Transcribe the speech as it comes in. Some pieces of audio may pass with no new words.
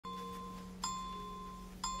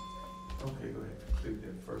Okay, go ahead. Click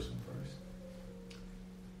that first one first.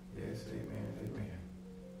 Yes, amen, amen.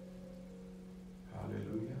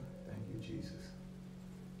 Hallelujah. Thank you, Jesus.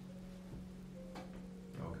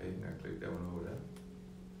 Okay, now click that one over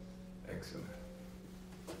there. Excellent.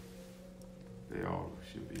 They all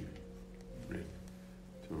should be ready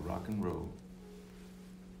to rock and roll.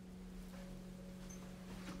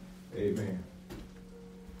 Amen.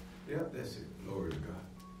 Yep, that's it. Glory to God.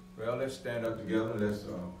 Well, let's stand up together and let's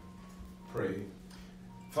pray.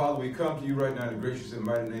 Father, we come to you right now in the gracious and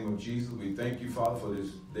mighty name of Jesus. We thank you, Father, for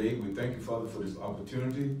this day. We thank you, Father, for this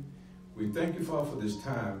opportunity. We thank you, Father, for this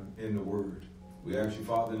time in the Word. We ask you,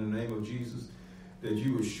 Father, in the name of Jesus, that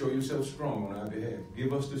you would show yourself strong on our behalf.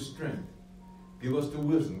 Give us the strength. Give us the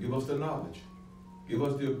wisdom. Give us the knowledge. Give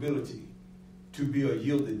us the ability to be a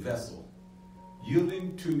yielded vessel,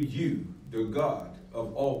 yielding to you, the God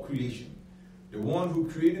of all creation, the one who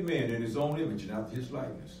created man in his own image and after his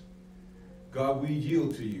likeness. God, we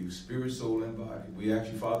yield to you, spirit, soul, and body. We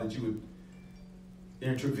ask you, Father, that you would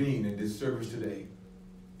intervene in this service today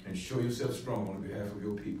and show yourself strong on behalf of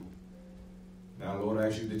your people. Now, Lord, I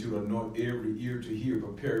ask you that you would anoint every ear to hear,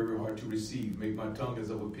 prepare every heart to receive. Make my tongue as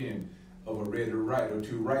of a pen of a ready to write, or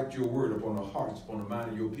to write your word upon the hearts, upon the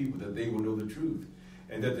mind of your people, that they will know the truth,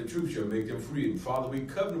 and that the truth shall make them free. And Father, we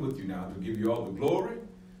covenant with you now to give you all the glory,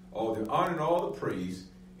 all the honor, and all the praise,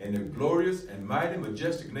 in the glorious and mighty,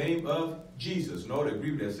 majestic name of Jesus. And all that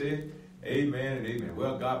agree with that said, amen and amen.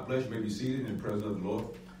 Well, God bless you. You may be seated in the presence of the Lord.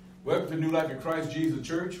 Welcome to New Life in Christ Jesus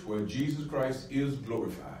Church, where Jesus Christ is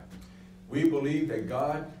glorified. We believe that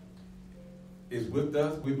God is with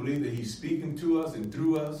us. We believe that he's speaking to us and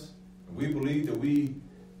through us. We believe that we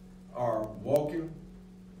are walking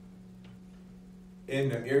in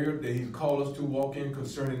the area that he's called us to walk in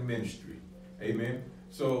concerning ministry. Amen.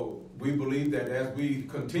 So we believe that as we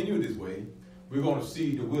continue this way, we're going to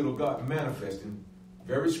see the will of God manifesting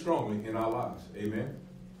very strongly in our lives. Amen.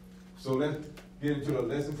 So let's get into the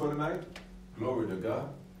lesson for tonight. Glory to God.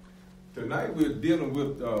 Tonight we're dealing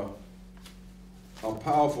with a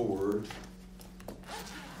powerful word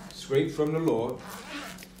straight from the Lord.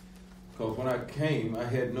 Because when I came, I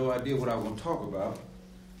had no idea what I was going to talk about.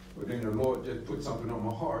 But then the Lord just put something on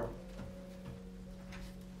my heart.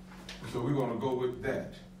 So we're going to go with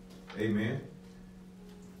that. Amen.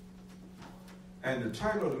 And the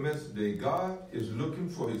title of the message today, God is looking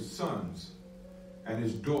for his sons and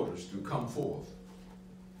his daughters to come forth.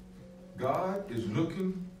 God is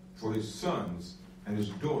looking for his sons and his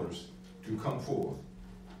daughters to come forth.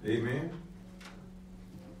 Amen.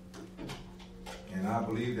 And I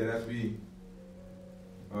believe that as we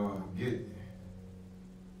get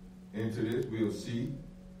into this, we'll see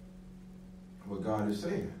what God is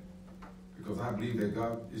saying. Because I believe that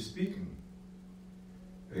God is speaking.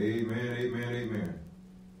 Amen, amen, amen.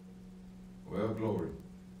 Well, glory.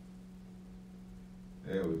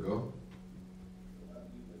 There we go.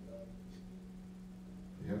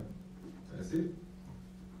 Yep, that's it.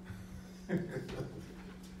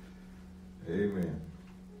 Amen.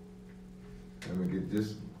 Let me get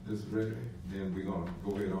this ready, then we're going to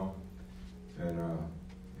go ahead on and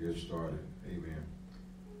get started. Amen.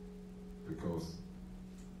 Because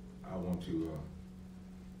I want to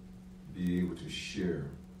be able to share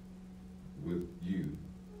with you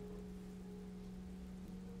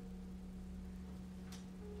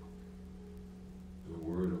the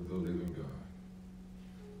word of the living God.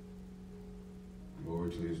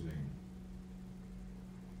 Glory to his name.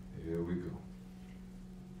 Here we go.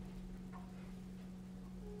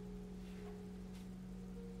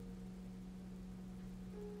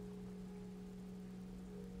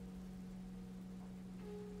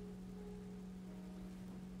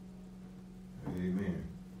 Amen.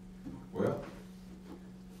 Well,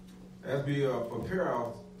 as we prepare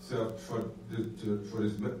ourselves for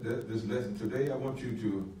this lesson today, I want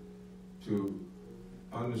you to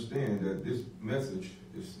understand that this message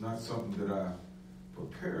is not something that I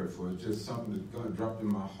prepared for. It's just something that God dropped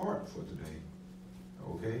in my heart for today.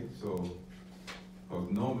 Okay, so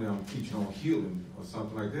normally I'm teaching on healing or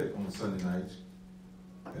something like that on Sunday nights,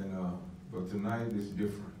 and but tonight is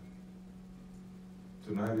different.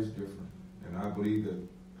 Tonight is different. And I believe that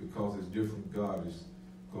because it's different, God is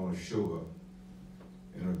going to show up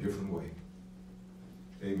in a different way.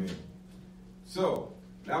 Amen. So,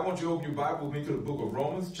 now I want you to open your Bible with me to the book of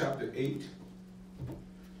Romans, chapter 8.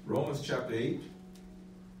 Romans, chapter 8.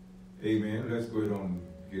 Amen. Let's go ahead and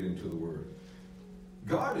get into the word.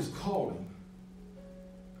 God is calling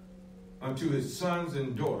unto his sons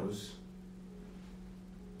and daughters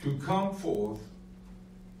to come forth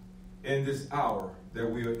in this hour that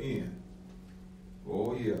we are in.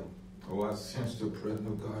 Oh, yeah. Oh, I sense the presence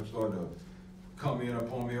of God starting to come in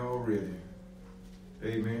upon me already.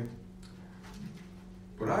 Amen.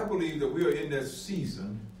 But I believe that we are in that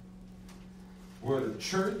season where the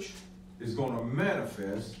church is going to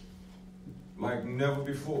manifest like never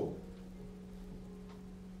before.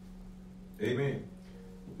 Amen.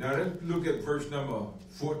 Now let's look at verse number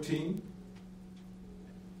 14.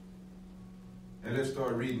 And let's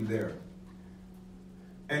start reading there.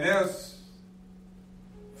 And as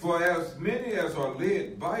many as are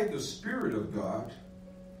led by the Spirit of God,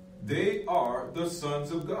 they are the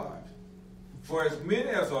sons of God. For as many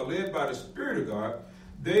as are led by the Spirit of God,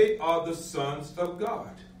 they are the sons of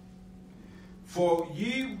God. For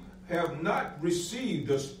ye have not received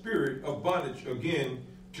the spirit of bondage again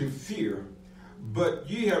to fear, but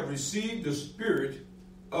ye have received the spirit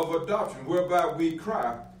of adoption, whereby we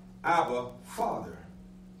cry, Abba, Father.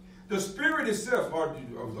 The Spirit itself, or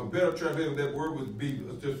a better translation of that word would be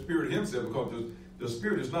the Spirit himself, because the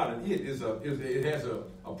Spirit is not an it, it has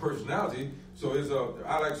a personality. So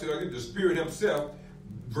I like to say the Spirit himself,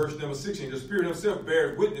 verse number 16, the Spirit himself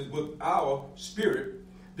bears witness with our spirit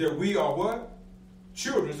that we are what?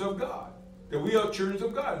 Children of God. That we are children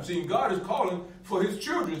of God. See, God is calling for his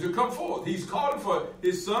children to come forth. He's calling for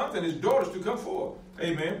his sons and his daughters to come forth.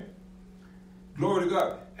 Amen. Glory to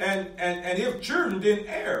God. And if children, then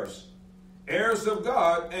heirs. Heirs of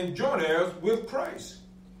God and joint heirs with Christ.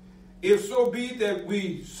 If so be that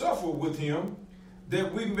we suffer with him,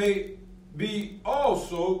 that we may be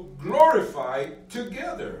also glorified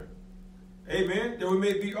together. Amen. That we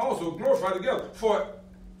may be also glorified together.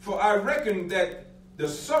 For I reckon that the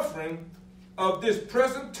suffering of this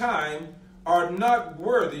present time are not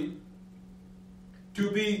worthy to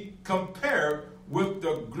be compared with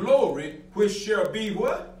the glory which shall be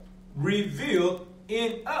what? Revealed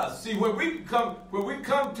in us. See, when we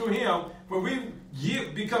come to him, when we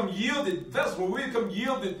become yielded vessels, when we become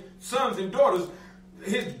yielded sons and daughters,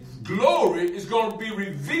 his glory is going to be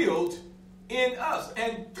revealed in us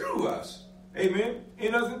and through us. Amen.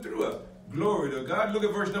 In us and through us. Glory to God. Look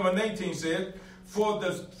at verse number 19 says, For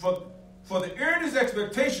the earnest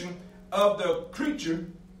expectation of the creature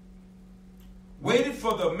waited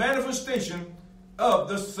for the manifestation of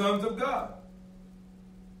the sons of God.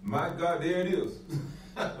 My God, there it is.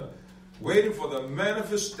 Waiting for the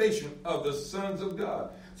manifestation of the sons of God.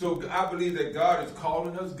 So I believe that God is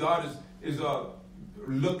calling us. God is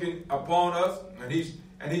looking upon us,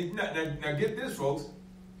 and now get this, folks.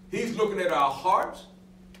 He's looking at our hearts.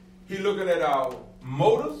 He's looking at our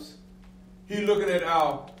motives. He's looking at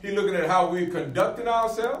how we're conducting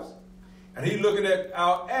ourselves, and he's looking at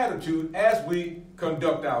our attitude as we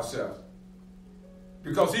conduct ourselves.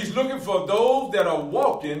 Because he's looking for those that are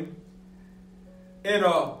walking in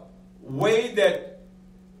a way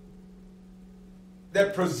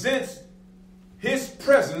that presents his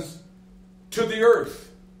presence to the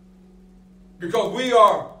earth. Because we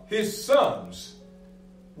are his sons.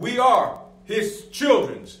 We are his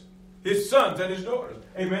children, his sons and his daughters.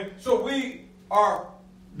 Amen. So we are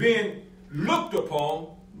being looked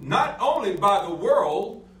upon not only by the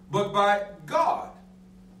world, but by God.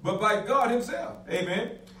 But by God himself.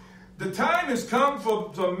 Amen. The time has come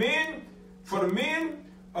for the men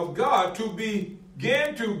of God to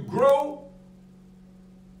begin to grow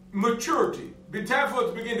maturity. It's time for us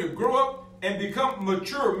to begin to grow up and become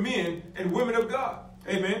mature men and women of God.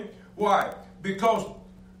 Amen. Why? Because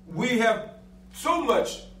we have so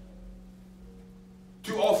much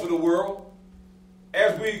to offer the world.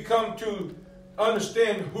 As we come to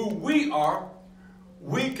understand who we are,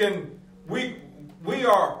 we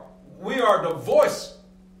are the voice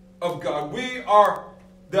of God. We are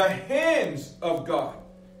the hands of God.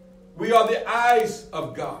 We are the eyes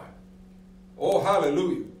of God. Oh,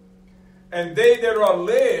 hallelujah. And they that are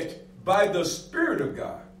led by the Spirit of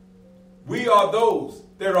God. We are those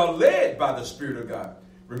that are led by the Spirit of God.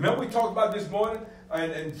 Remember we talked about this morning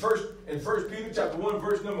in First Peter chapter 1,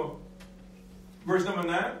 verse number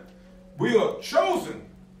 9. We are chosen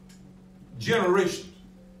generation.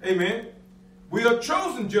 Amen. We are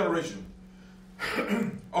chosen generation.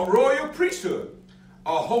 A royal priesthood.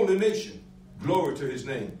 A holy nation. Glory to his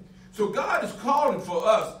name. So God is calling for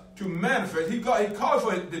us to manifest. He called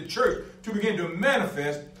for the church to begin to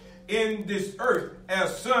manifest in this earth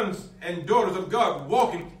as sons and daughters of God,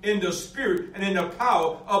 walking in the Spirit and in the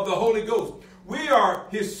power of the Holy Ghost. We are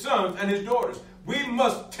his sons and his daughters. We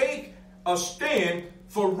must take a stand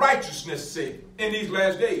for righteousness' sake in these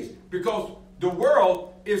last days, because the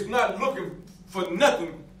world is not looking for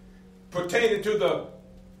nothing pertaining to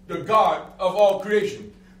the God of all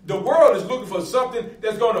creation. The world is looking for something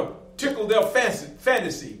that's going to tickle their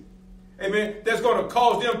fantasy. Amen. That's going to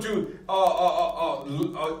cause them to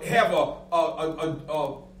have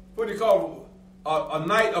what do you call a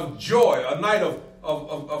night of joy, a night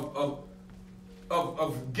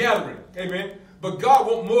of gathering. Amen. But God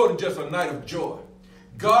wants more than just a night of joy.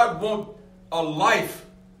 God wants a life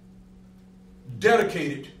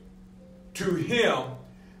dedicated to Him,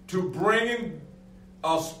 to bringing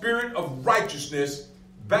a spirit of righteousness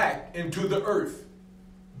back into the earth.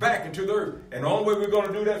 Back into the earth. And the only way we're going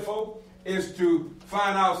to do that, folks, is to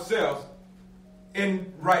find ourselves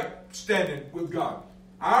in right standing with God.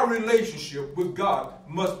 Our relationship with God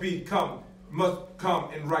must come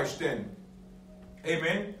in right standing.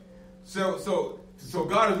 Amen. So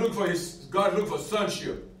God is looking for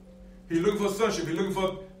sonship. He's looking for sonship. He's looking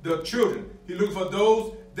for the children. He's looking for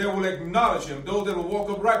those that will acknowledge Him, those that will walk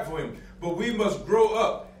upright for Him. But we must grow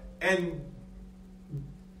up and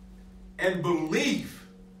believe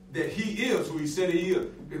that He is who He said He is.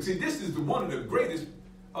 And see, this is one of the greatest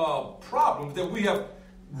problems that we have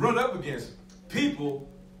run up against. People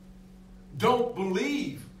don't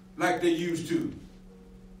believe like they used to.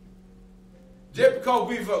 Just because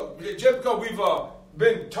we've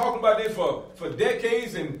been talking about this for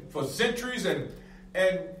decades and for centuries, and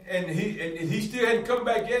he still hadn't come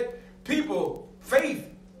back yet. People, faith,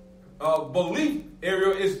 belief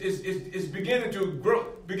area is beginning to grow,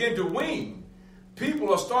 begin to wane.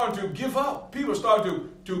 People are starting to give up. People are starting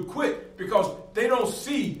to quit because they don't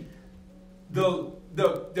see the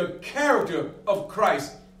character of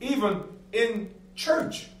Christ even in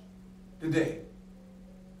church today.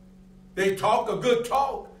 They talk a good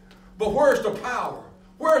talk, but where's the power?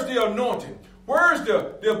 Where's the anointing? Where's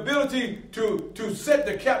the ability to set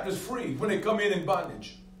the captives free when they come in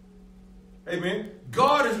bondage? Amen.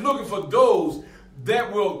 God is looking for those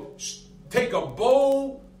that will take a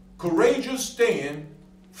bold, courageous stand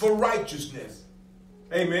for righteousness.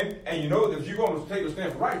 Amen. And you know, if you're going to take a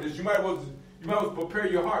stand for righteousness, you might as well prepare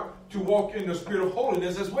your heart to walk in the spirit of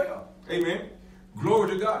holiness as well. Amen. Glory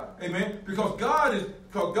to God. Amen. Because God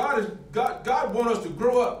wants us to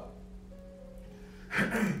grow up.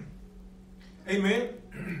 Amen.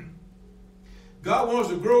 God wants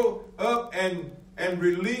us to grow up and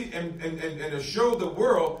release and to show the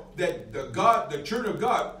world that the children of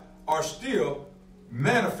God are still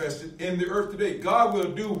manifested in the earth today. God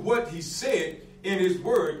will do what He said in His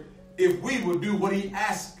word if we will do what He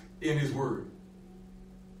asked in His word.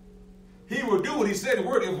 He will do what He said in the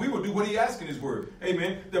word if we will do what He asked in His word.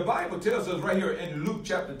 Amen. The Bible tells us right here in Luke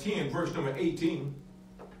chapter 10, verse number 18.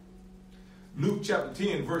 Luke chapter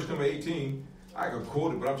 10, verse number 18. I could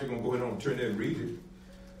quote it, but I'm just going to go ahead and turn that and read it.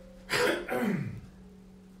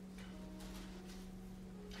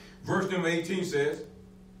 Verse number 18 says,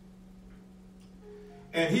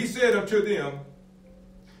 "And He said unto them,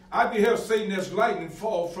 I beheld Satan as lightning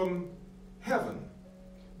fall from heaven.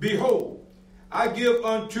 Behold, I give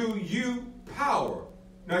unto you power."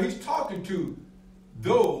 Now He's talking to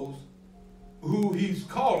those who He's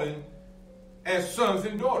calling as sons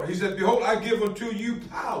and daughters. He said, "Behold, I give unto you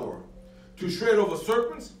power to tread over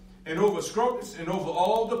serpents and over scorpions and over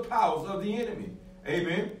all the powers of the enemy."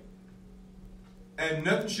 Amen. "And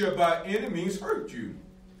nothing shall by any means hurt you."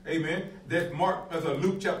 Amen. That's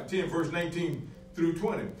Luke chapter 10, verse 19 through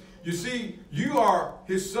 20. You see, you are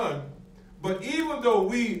His son, but even though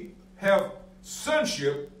we have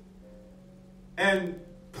sonship and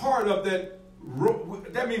part of that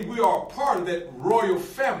means we are part of that royal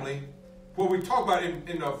family. What we talk about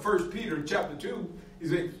in 1 Peter chapter 2,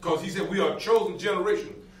 because he said we are a chosen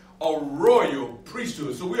generation, a royal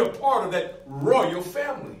priesthood. So we are part of that royal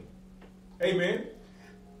family. Amen.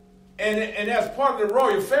 And as part of the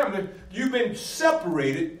royal family, you've been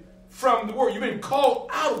separated from the world. You've been called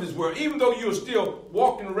out of this world. Even though you're still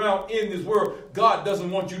walking around in this world, God doesn't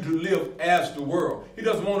want you to live as the world. He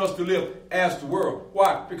doesn't want us to live as the world.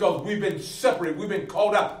 Why? Because we've been separated. We've been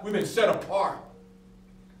called out. We've been set apart.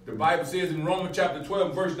 The Bible says in Romans chapter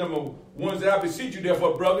 12, verse number 1, that I beseech you,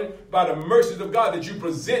 therefore, brethren, by the mercies of God, that you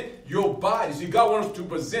present your bodies. See, God wants us to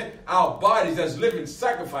present our bodies as living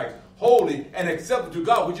sacrifice, holy and acceptable to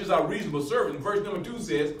God, which is our reasonable service. And verse number 2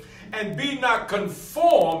 says, "And be not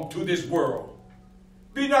conformed to this world."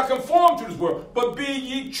 Be not conformed to this world, but be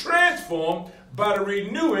ye transformed by the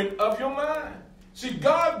renewing of your mind. See,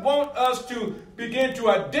 God wants us to begin to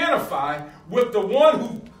identify with the one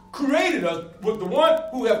who created us, with the one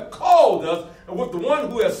who has called us, and with the one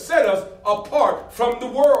who has set us apart from the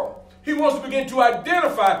world. He wants to begin to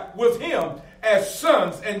identify with Him as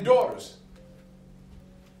sons and daughters.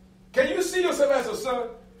 Can you see yourself as a son?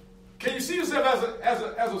 Can you see yourself as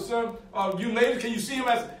a son? You ladies, can you see him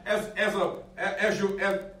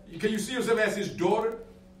can you see yourself as his daughter?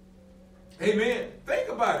 Amen. Think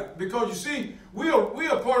about it. Because you see, we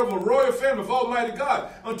are part of a royal family of Almighty God.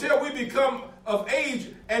 Until we become of age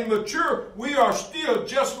and mature, we are still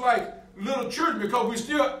just like little children, because we're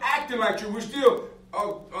still acting like children. We're still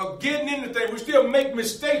getting into things. We still make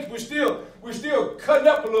mistakes. We're still cutting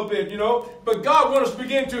up a little bit, you know. But God wants us to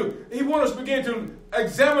begin to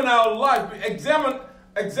examine our life, examine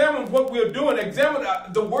what we're doing, examine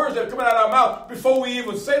the words that are coming out of our mouth before we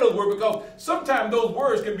even say those words, because sometimes those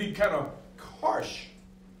words can be kind of harsh.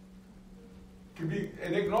 And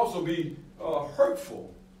they can also be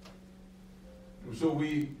hurtful. And so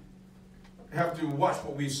we have to watch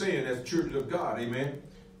what we're saying as children of God. Amen.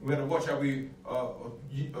 We have to watch how we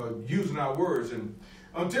using our words, and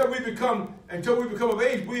until we become of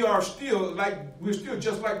age, we're still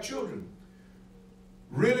just like children.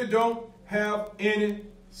 Really don't have any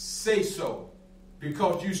say so,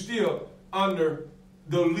 because you still under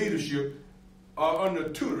the leadership or under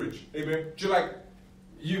tutorage. Amen. Just like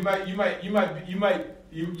you're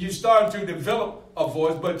starting to develop a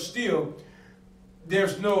voice, but still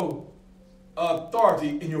there's no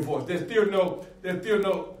authority in your voice. There's still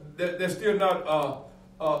not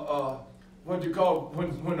what you call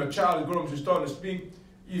when a child is growing up and starting to speak.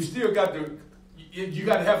 You still got to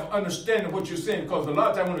have understanding of what you're saying, because a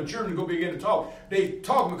lot of times when the children go begin to talk, they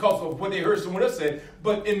talk because of what they heard someone else say,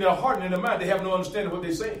 but in their heart and in their mind they have no understanding of what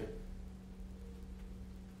they're saying.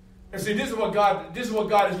 And see, this is what God is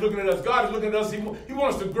looking at us. God is looking at us. He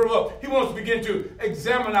wants us to grow up. He wants us to begin to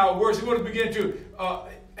examine our words. He wants us to begin to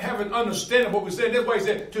have an understanding of what we're saying. That's why he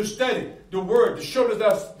said to study the word, to show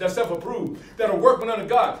that self-approved, that a workman unto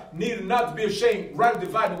God, needed not to be ashamed, rightly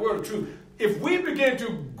dividing the word of truth. If we begin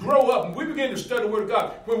to grow up and we begin to study the word of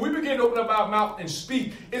God, when we begin to open up our mouth and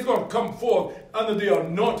speak, it's going to come forth under the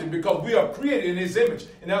anointing, because we are created in his image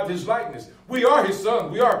and after his likeness. We are his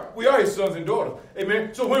sons. We are his sons and daughters.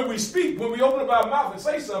 Amen. So when we speak, when we open up our mouth and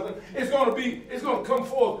say something, it's going to come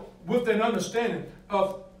forth with an understanding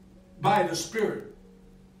of by the Spirit.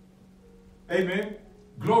 Amen.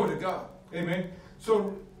 Glory to God. Amen.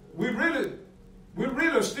 So we really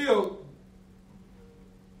still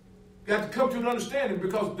got to come to an understanding,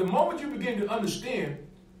 because the moment you begin to understand,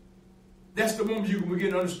 that's the moment you can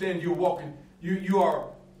begin to understand you're walking, you are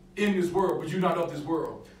in this world, but you're not of this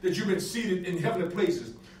world. That you've been seated in heavenly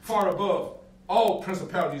places, far above all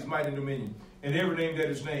principalities, might, and dominion, and every name that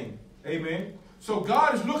is named. Amen. So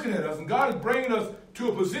God is looking at us, and God is bringing us to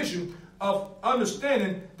a position of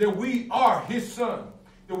understanding that we are his son,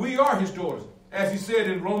 that we are his daughters, as he said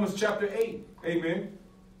in Romans chapter 8. Amen.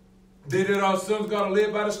 They that our sons got to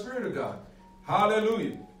live by the Spirit of God.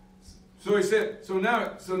 Hallelujah. So he said, so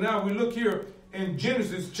now we look here in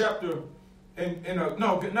Genesis chapter,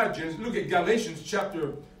 not Genesis, look at Galatians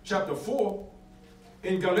chapter 4.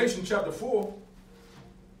 In Galatians chapter 4,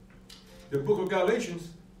 the book of Galatians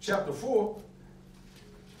chapter 4,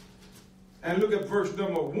 and look at verse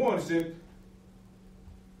number 1. It said,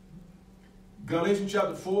 Galatians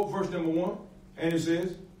chapter 4, verse number 1, and it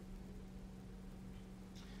says,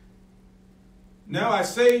 now I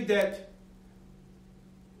say that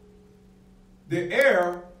the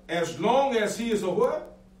heir, as long as he is a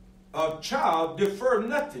what? A child, defer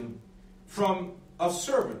nothing from a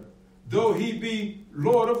servant, though he be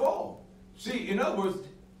Lord of all. See, in other words,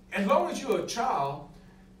 as long as you're a child,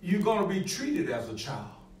 you're going to be treated as a child.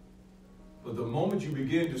 But the moment you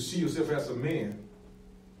begin to see yourself as a man,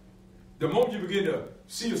 the moment you begin to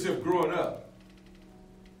see yourself growing up,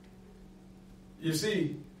 you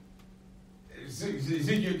see,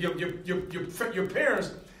 your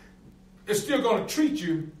parents are still going to treat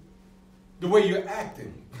you the way you're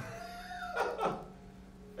acting.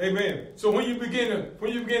 Amen. So when you begin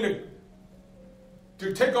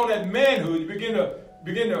to take on that manhood, you begin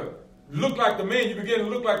to look like the man, you begin to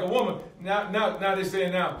look like a woman. Now they're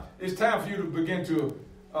saying, now it's time for you to begin to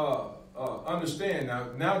understand.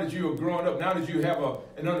 Now that you are growing up, now that you have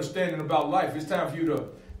an understanding about life, it's time for you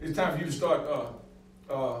to start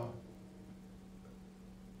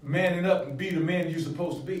manning up and be the man you're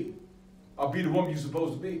supposed to be, or be the woman you're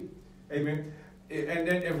supposed to be. Amen.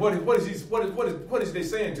 And what is they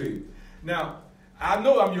saying to you? Now, I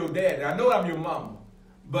know I'm your dad, I know I'm your mama,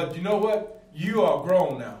 but you know what? You are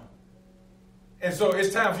grown now. And so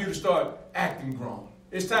it's time for you to start acting grown.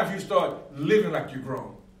 It's time for you to start living like you're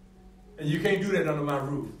grown. And you can't do that under my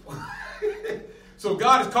roof. So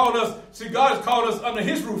God has called us under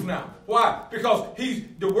his roof now. Why? Because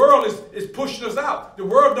the world is pushing us out. The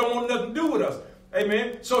world don't want nothing to do with us.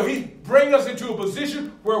 Amen. So he brings us into a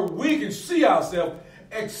position where we can see ourselves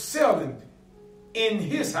excelling in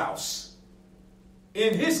his house,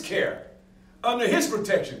 in his care, under his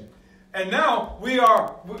protection. And now we're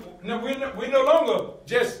no longer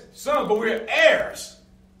just sons, but we're heirs.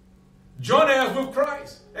 Joint heirs with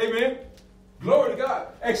Christ. Amen. Glory to God.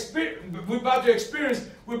 We're about to experience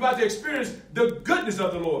the goodness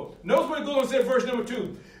of the Lord. Notice what it goes on and says, verse number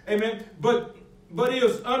 2. Amen. But it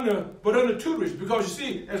is under tutorage, because you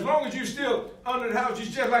see, as long as you're still under the house,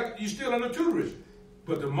 it's just like you're still under tutorage.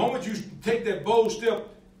 But the moment you take that bold step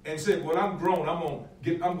and say, "Well, I'm grown. I'm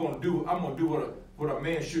gonna do what a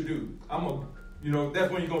man should do."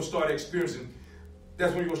 That's when you're gonna start experiencing.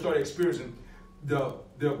 That's when you're gonna start experiencing the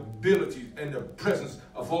ability and the presence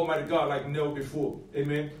of Almighty God like never before.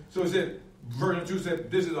 Amen. So it said, verse number 2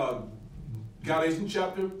 said, this is Galatians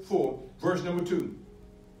chapter 4, verse number 2.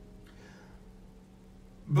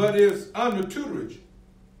 But is under tutorage,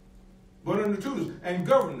 and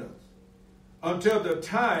governance until the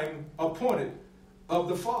time appointed of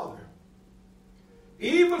the Father.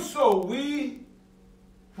 Even so, we,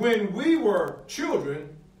 when we were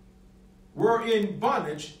children, were in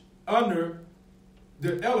bondage under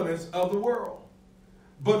the elements of the world.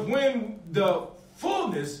 But when the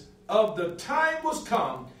fullness of the time was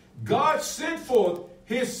come, God sent forth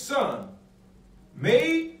his Son,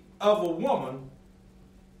 made of a woman,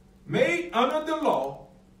 made under the law,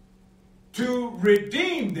 to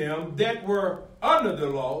redeem them that were under the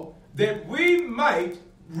law, that we might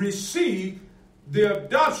receive the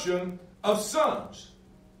adoption of sons.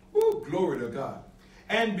 Ooh, glory to God.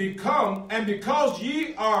 And because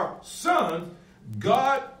ye are sons,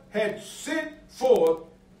 God had sent forth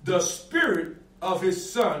the Spirit of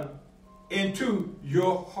his Son into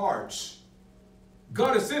your hearts.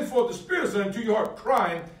 God has sent forth the Spirit of Son into your heart,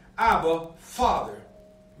 crying, Abba, Father.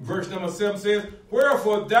 Verse number 7 says,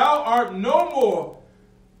 wherefore thou art no more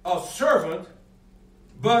a servant,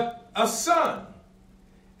 but a son.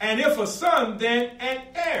 And if a son, then an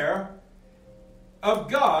heir of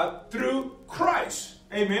God through Christ.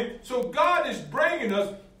 Amen. So God is bringing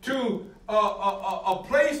us to a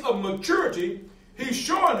place of maturity. He's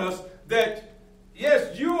showing us that,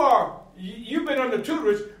 yes, you've been under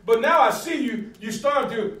tutorage, but now I see you're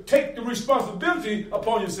starting to take the responsibility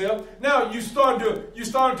upon yourself. Now you're starting to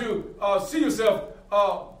see yourself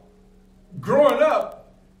growing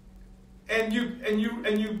up, and you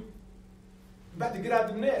about to get out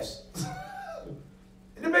the nest.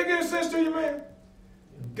 Did it make any sense to you, man?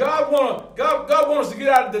 God wants us to get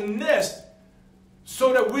out of the nest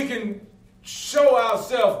so that we can show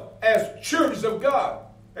ourselves as children of God.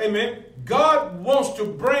 Amen. God wants to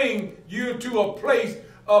bring you to a place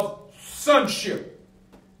of sonship.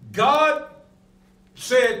 God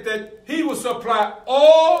said that he will supply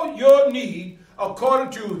all your need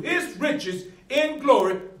according to his riches in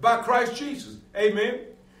glory by Christ Jesus. Amen.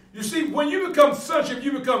 You see, when you become sonship,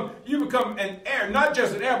 you become an heir, not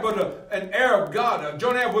just an heir, but an heir of God, a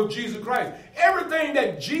joint heir with Jesus Christ. Everything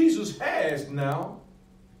that Jesus has now,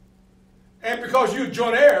 and because you're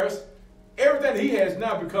joint heirs, everything he has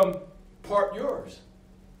now become part yours.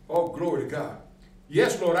 Oh, glory to God.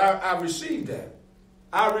 Yes, Lord, I received that.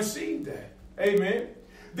 I received that. Amen.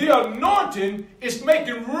 The anointing is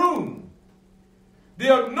making room.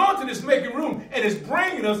 The anointing is making room and is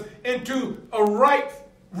bringing us into a right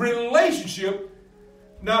relationship,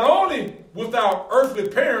 not only with our earthly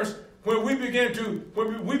parents, when we begin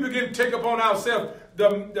to take upon ourselves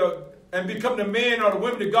and become the men or the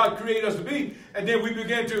women that God created us to be, and then we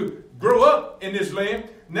begin to grow up in this land.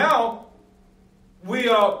 Now we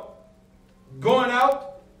are going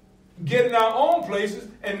out, getting our own places,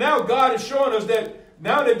 and now God is showing us that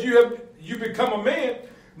now that you become a man,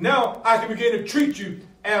 now I can begin to treat you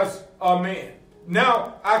as a man.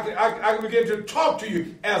 Now I can begin to talk to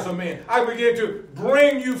you as a man. I begin to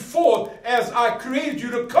bring you forth as I created you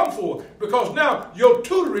to come forth, because now your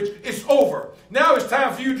tutorage is over. Now it's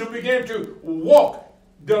time for you to begin to walk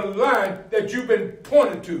the line that you've been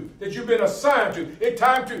pointed to, that you've been assigned to. It's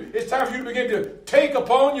time for you to begin to take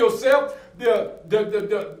upon yourself the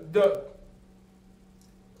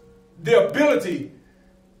ability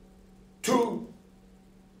to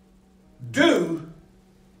do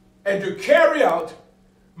and to carry out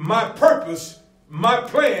my purpose, my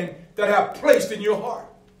plan that I've placed in your heart.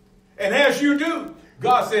 And as you do,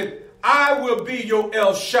 God said, I will be your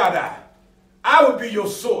El Shaddai. I will be your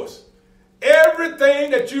source.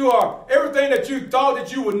 Everything that you thought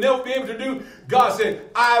that you would never be able to do, God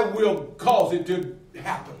said, I will cause it to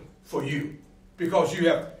happen for you, because you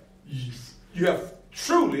have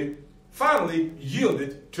truly, finally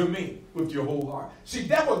yielded to me with your whole heart. See,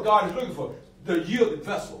 that's what God is looking for, the yielded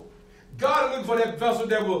vessel. God is looking for that vessel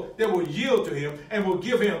that will yield to him and will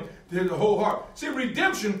give him the whole heart. See,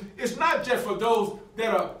 redemption is not just for those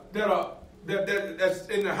that's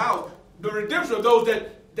in the house. the redemption of those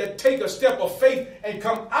that take a step of faith and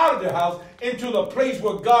come out of their house into the place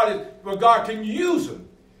where God can use them.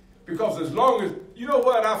 Because as long as, you know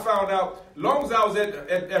what I found out, as long as I was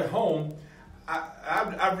at home,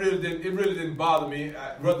 I really didn't bother me,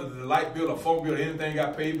 whether the light bill or phone bill or anything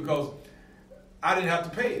got paid, because I didn't have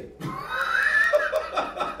to pay it.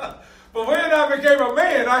 But when I became a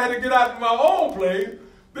man, I had to get out of my own place.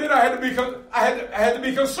 Then I had to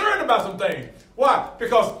be concerned about some things. Why?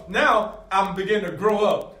 Because now I'm beginning to grow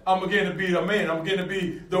up. I'm beginning to be a man. I'm beginning to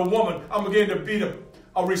be the woman. I'm beginning to be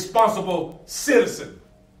a responsible citizen.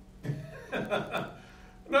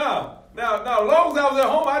 Now, as long as I was at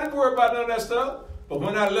home, I didn't worry about none of that stuff. But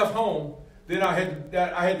when I left home, then I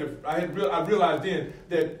realized then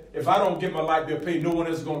that if I don't get my light bill paid, no one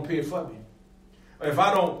else is going to pay it for me. If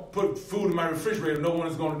I don't put food in my refrigerator, no one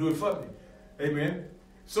is going to do it for me. Amen.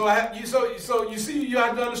 So you see, you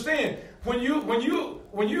have to understand when you're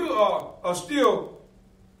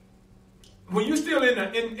still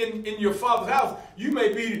in your father's house, you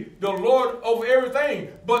may be the Lord over everything,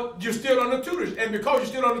 but you're still under tutelage. And because you're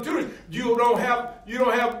still under tutelage, you don't have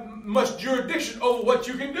much jurisdiction over what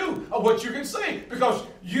you can do or what you can say, because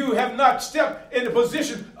you have not stepped in the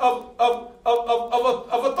position of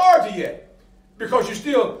authority yet. Because you're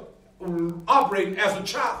still operating as a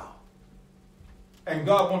child. And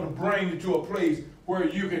God wants to bring you to a place where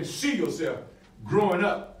you can see yourself growing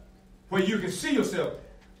up. Where you can see yourself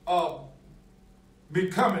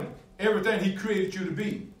becoming everything He created you to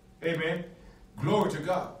be. Amen. Glory to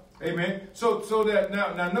God. Amen. So that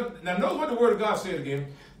now notice what the Word of God said again.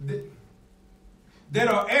 That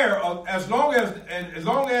are heir, as long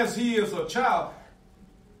as he is a child,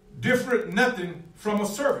 differeth nothing from a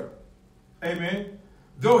servant. Amen.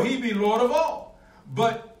 Though he be Lord of all,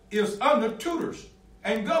 but is under tutors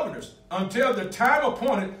and governors until the time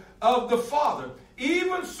appointed of the Father.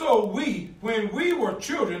 Even so we, when we were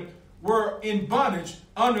children, were in bondage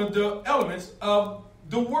under the elements of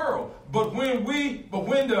the world. But when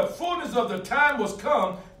the fullness of the time was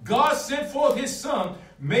come, God sent forth his Son,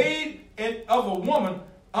 made of a woman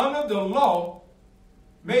under the law,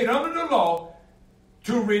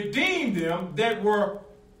 to redeem them that were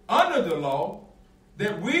under the law,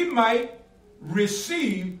 that we might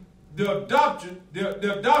receive the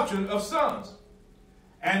adoption of sons.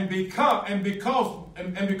 And because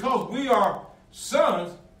we are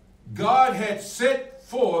sons, God had set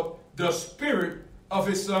forth the Spirit of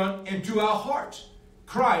his Son into our hearts,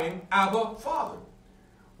 crying, Abba, Father.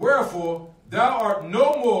 Wherefore, thou art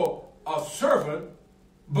no more a servant,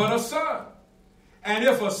 but a son. And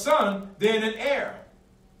if a son, then an heir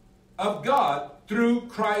of God through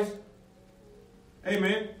Christ.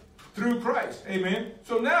 Amen. Through Christ. Amen.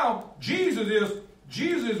 So now Jesus is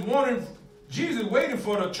waiting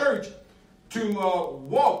for the church to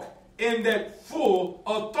walk in that full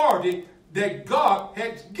authority that God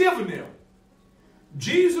has given them.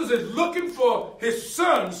 Jesus is looking for his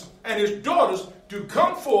sons and his daughters to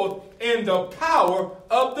come forth in the power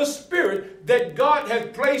of the Spirit that God has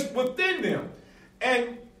placed within them.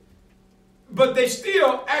 But they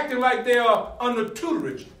still acting like they are under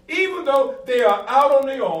tutelage. Even though they are out on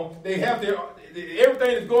their own, they have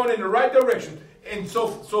everything is going in the right direction, and so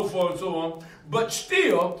forth and so on. But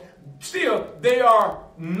still they are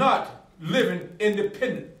not living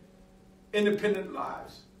independent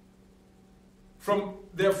lives from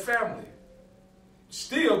their family.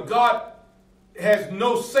 Still, God has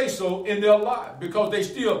no say-so in their life because they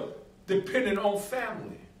still dependent on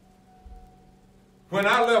family. When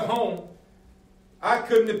I left home, I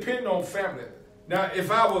couldn't depend on family. Now, if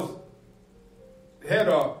I had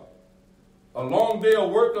a long day of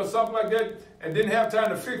work or something like that and didn't have time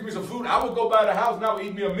to fix me some food, I would go by the house and I would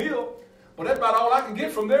eat me a meal. But that's about all I could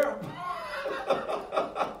get from there.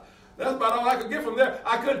 That's about all I could get from there.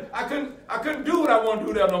 I couldn't do what I wanted to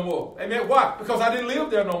do there no more. Amen. Why? Because I didn't live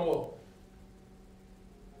there no more.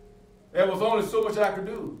 There was only so much I could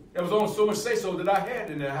do. There was only so much say-so that I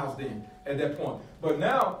had in that house then at that point. But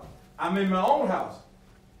now I'm in my own house.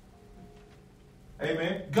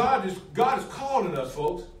 Amen. God is calling us,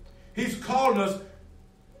 folks. He's calling us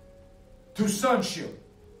to sonship.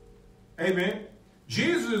 Amen.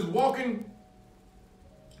 Jesus is wanting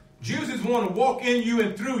to walk in you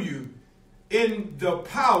and through you in the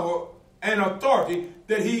power and authority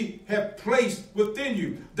that he has placed within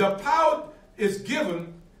you. The power is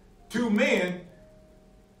given to man.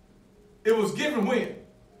 It was given when?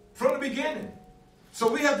 From the beginning. So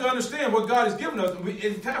we have to understand what God has given us.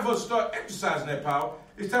 It's time for us to start exercising that power.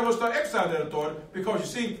 It's time for us to start exercising that authority, because you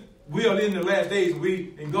see, we are in the last days,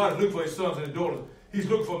 and God is looking for his sons and his daughters. He's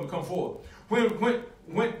looking for them to come forward.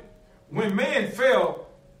 When man fell,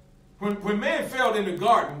 when man fell in the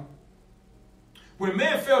garden,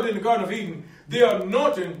 of Eden, the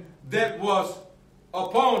anointing that was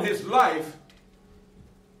upon his life,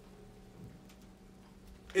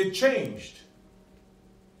 it changed.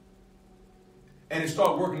 And it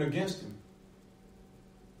started working against him.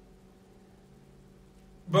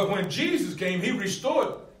 But when Jesus came, he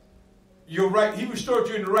restored you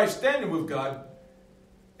in the right standing with God,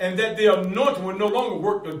 and that the anointing would no longer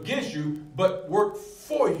work against you, but work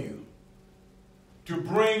for you to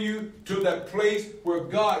bring you to that place where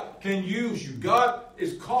God can use you. God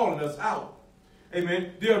is calling us out.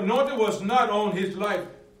 Amen. The anointing was not on his life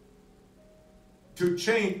to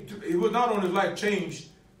change. It was not on his life changed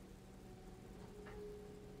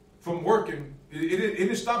from working. It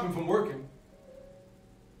didn't stop him from working,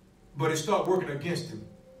 but it started working against him.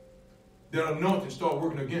 The anointing started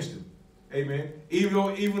working against him. Amen. Even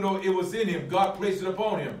though it was in him, God placed it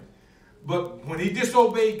upon him. But when he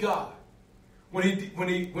disobeyed God, when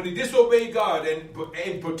he disobeyed God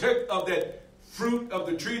and partake of that fruit of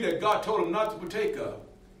the tree that God told him not to partake of,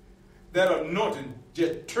 that anointing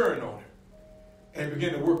just turned on him and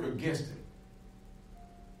began to work against him.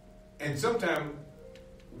 And sometimes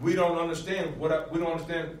we don't understand we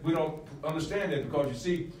don't understand that, because you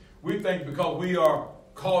see, we think because we are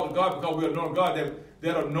called to God, because we are known to God,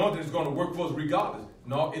 that anointing is going to work for us regardless.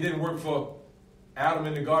 No, it didn't work for Adam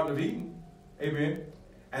in the Garden of Eden. Amen.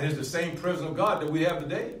 And it's the same presence of God that we have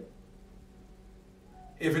today.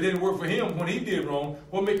 If it didn't work for him when he did wrong,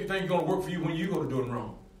 what makes you think it's going to work for you when you go to doing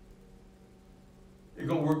wrong? It's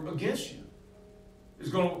going to work against you. It's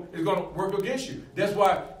going to work against you. That's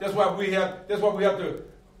why we have to,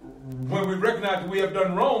 when we recognize that we have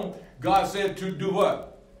done wrong, God said to do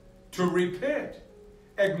what? To repent.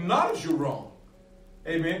 Acknowledge you're wrong.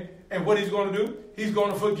 Amen. And what he's going to do? He's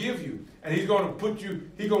going to forgive you. And he's going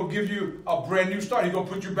to give you a brand new start. He's going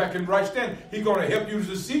to put you back in right stand. He's going to help you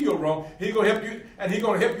to see you're wrong. He's going to help you, and he's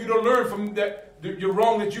going to help you to learn from your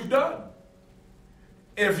wrong that you've done.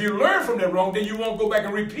 And if you learn from that wrong, then you won't go back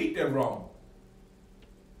and repeat that wrong.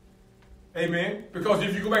 Amen. Because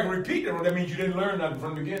if you go back and repeat that wrong, that means you didn't learn nothing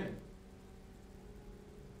from the beginning.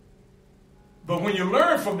 But when you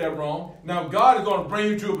learn from that wrong, now God is going to bring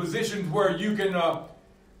you to a position where you can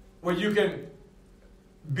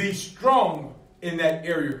be strong in that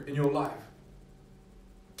area in your life.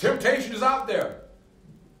 Temptation is out there.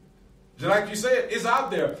 Just like you said, it's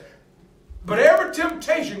out there. But every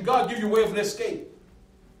temptation, God gives you a way of an escape.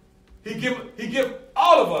 He give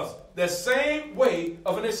all of us the same way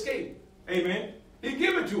of an escape. Amen. He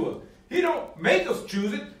give it to us. He don't make us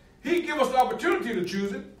choose it. He give us the opportunity to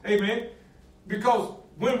choose it. Amen. Because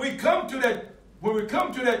when we come to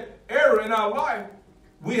that area in our life,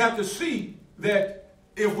 we have to see that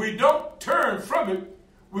if we don't turn from it,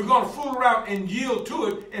 we're going to fool around and yield to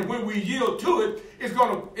it. And when we yield to it, it's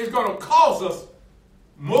going to cost us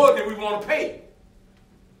more than we want to pay.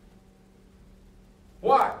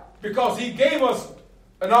 Why? Because he gave us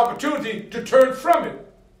an opportunity to turn from it.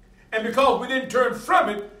 And because we didn't turn from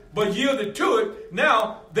it, but yielded to it,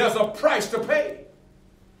 now there's a price to pay.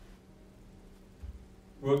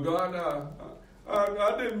 Well, God,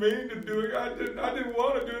 I didn't mean to do it. I didn't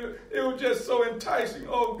want to do it. It was just so enticing.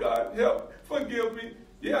 Oh, God, help. Forgive me.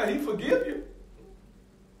 Yeah, he forgive you.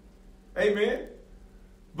 Amen.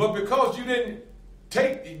 But because you didn't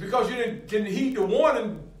heed the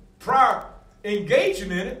warning prior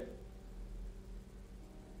engaging in it,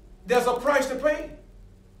 there's a price to pay.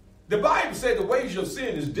 The Bible said the wages of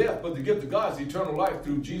sin is death, but the gift of God is eternal life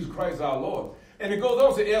through Jesus Christ our Lord. And it goes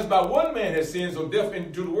on to say, as by one man has sinned, so death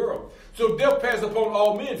into the world. So death passed upon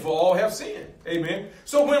all men, for all have sinned. Amen.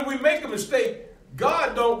 So when we make a mistake,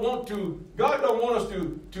 God don't want us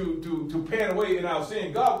to pan away in our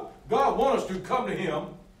sin. God wants us to come to him.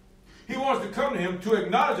 He wants to come to him to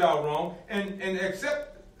acknowledge our wrong and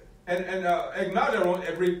accept and acknowledge our wrong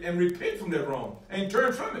and repent from that wrong and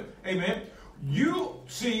turn from it. Amen. You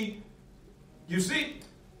see,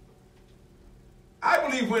 I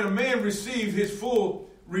believe when a man received his full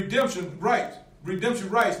redemption rights,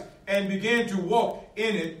 and began to walk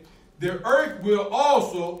in it, the earth will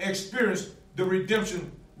also experience the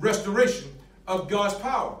redemption, restoration of God's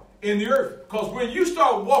power in the earth. Because when you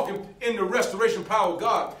start walking in the restoration power of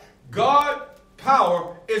God, God's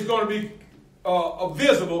power is going to be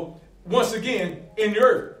visible once again in the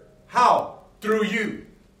earth. How? Through you.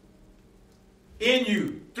 In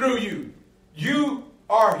you. Through you. You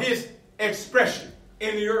are his expression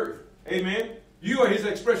in the earth. Amen. You are his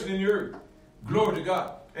expression in the earth. Glory to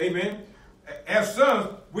God. Amen. As sons,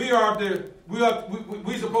 we're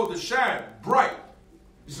supposed to shine bright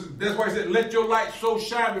That's why he said, let your light so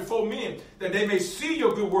shine before men that they may see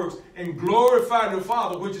your good works and glorify the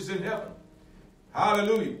Father which is in heaven.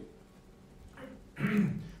 Hallelujah.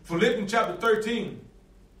 Philippians chapter 13.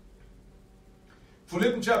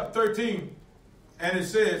 Philippians chapter 13, and it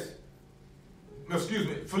says,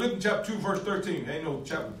 Philippians chapter 2, verse 13. Ain't no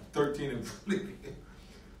chapter 13 in Philippians.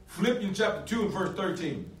 Philippians chapter 2 and verse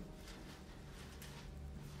 13.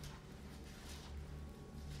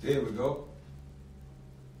 There we go.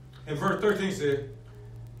 And verse 13 says,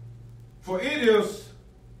 for it is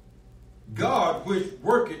God which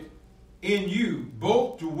worketh in you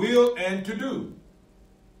both to will and to do.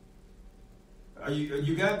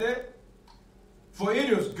 You got that? For it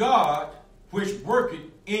is God which worketh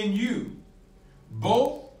in you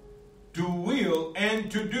both to will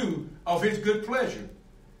and to do of his good pleasure.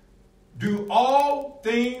 Do all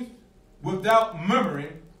things without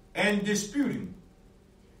murmuring and disputing,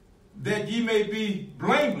 that ye may be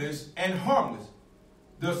blameless and harmless,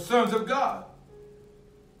 the sons of God,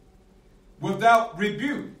 without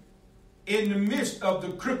rebuke, in the midst of the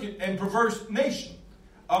crooked and perverse nation,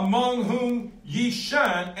 among whom ye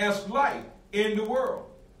shine as light in the world.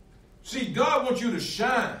 See, God wants you to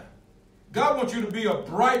shine. God wants you to be a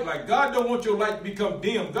bright light. God don't want your light to become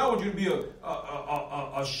dim. God wants you to be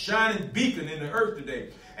a shining beacon in the earth today.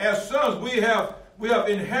 As sons, we have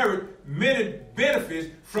inherited many benefits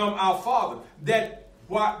from our Father. That's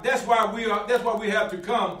why we have to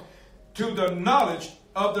come to the knowledge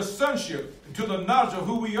of the sonship, to the knowledge of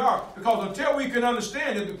who we are. Because until we can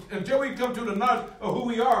understand it, until we come to the knowledge of who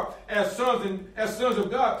we are as sons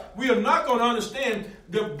of God, we are not going to understand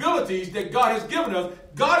the abilities that God has given us.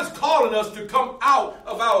 God is calling us to come out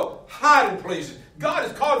of our hiding places. God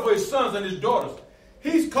is calling for his sons and his daughters.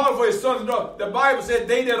 He's calling for his sons and daughters. The Bible said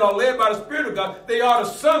they that are led by the Spirit of God, they are the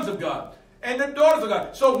sons of God and the daughters of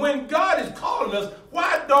God. So when God is calling us,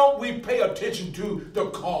 why don't we pay attention to the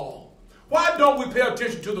call? Why don't we pay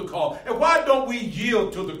attention to the call? And why don't we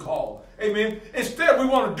yield to the call? Amen. Instead, we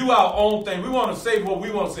want to do our own thing. We want to say what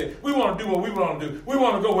we want to say. We want to do what we want to do. We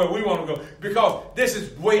want to go where we want to go. Because this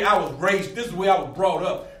is the way I was raised. This is the way I was brought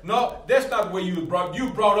up. No, that's not the way you were brought up. You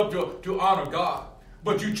were brought up to honor God.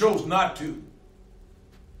 But you chose not to.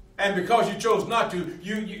 And because you chose not to,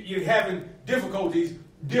 you're having difficulties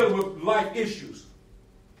dealing with life issues.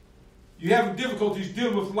 You're having difficulties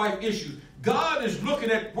dealing with life issues. God is looking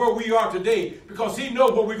at where we are today because he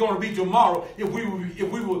knows where we're going to be tomorrow if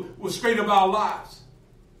we will straighten up our lives.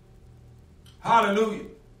 Hallelujah.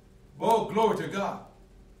 Oh, glory to God.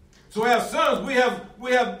 So as sons, we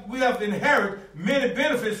have inherited many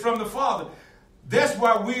benefits from the Father. That's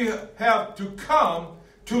why we have to come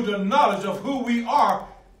to the knowledge of who we are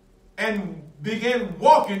and begin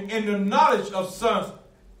walking in the knowledge of sons,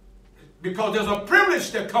 because there's a privilege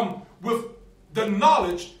that comes with the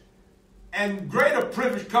knowledge. And greater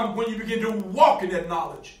privilege comes when you begin to walk in that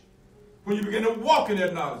knowledge. When you begin to walk in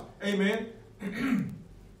that knowledge. Amen.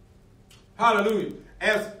 Hallelujah.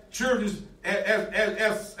 As children,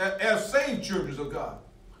 as saved children of God.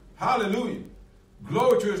 Hallelujah.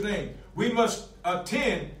 Glory to his name. We must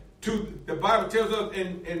attend to, the Bible tells us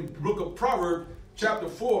in the book of Proverbs, chapter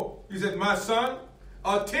 4, he said, my son,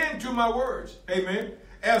 attend to my words. Amen.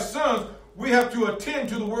 As sons, we have to attend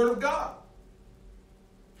to the word of God.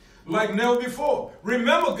 Like never before.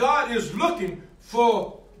 Remember, God is looking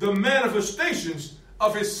for the manifestations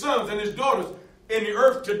of his sons and his daughters in the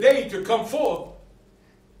earth today to come forth.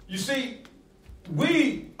 You see,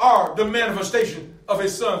 we are the manifestation of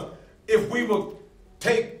his sons. If we will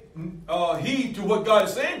take heed to what God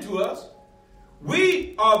is saying to us,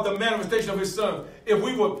 we are the manifestation of his sons. If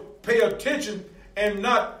we will pay attention and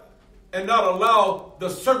not allow the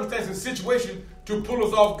circumstance and situation to pull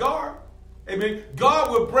us off guard, amen,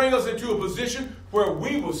 God will bring us into a position where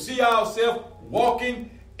we will see ourselves walking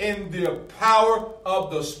in the power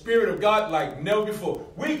of the Spirit of God like never before.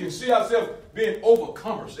 We can see ourselves being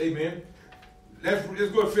overcomers. Amen. Let's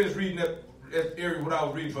go and finish reading that area what I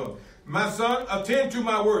was reading from. My son, attend to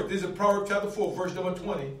my words. This is Proverbs chapter 4, verse number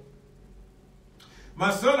 20.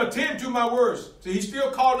 My son, attend to my words. See, he's still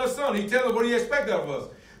calling us son. He tells us what he expects of us.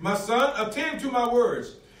 My son, attend to my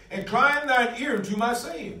words. Incline thine ear unto my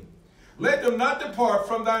saying. Let them not depart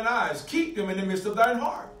from thine eyes. Keep them in the midst of thine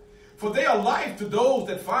heart. For they are life to those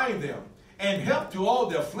that find them, and health to all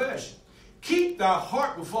their flesh. Keep thy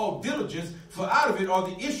heart with all diligence, for out of it are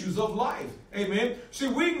the issues of life. Amen. See,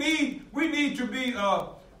 we need to be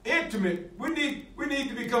intimate. We need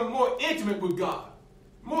to become more intimate with God.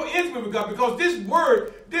 More intimate with God, because this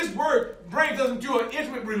word brings us into an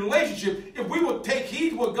intimate relationship. If we will take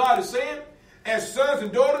heed to what God is saying, as sons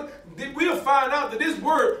and daughters, we'll find out that this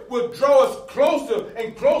word will draw us closer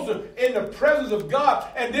and closer in the presence of God.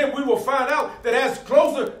 And then we will find out that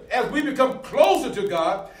as we become closer to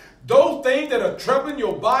God, those things that are troubling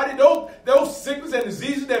your body, those sickness and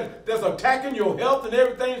diseases that's attacking your health and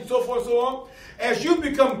everything and so forth and so on, as you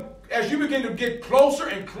begin to get closer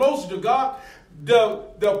and closer to God,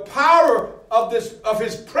 the power of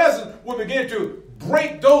his presence will begin to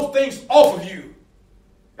break those things off of you.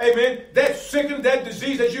 Amen. That sickness, that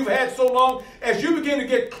disease that you've had so long, as you begin to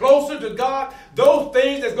get closer to God, those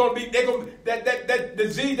things that's going to be, that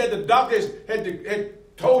disease that the doctors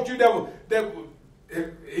had told you that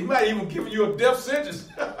he might even give you a death sentence.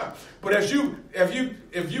 But if you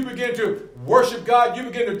begin to worship God, you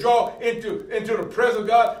begin to draw into the presence of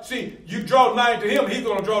God. See, you draw nigh to him, he's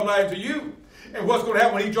going to draw nigh to you. And what's going to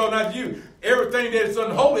happen when he draws nigh to you? Everything that's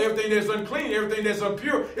unholy, everything that's unclean, everything that's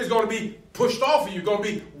impure is going to be pushed off of you. Going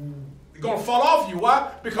to fall off you.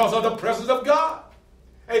 Why? Because of the presence of God.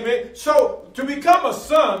 Amen. So to become a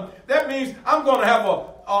son, that means I'm going to have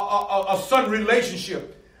a son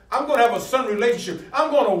relationship. I'm going to have a son relationship.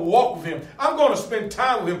 I'm going to walk with him. I'm going to spend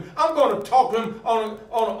time with him. I'm going to talk to him on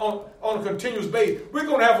a continuous basis. We're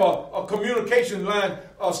going to have a communication line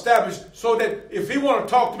established so that if he want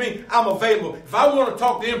to talk to me, I'm available. If I want to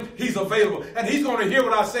talk to him, he's available. And he's going to hear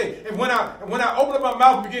what I say. And when I open up my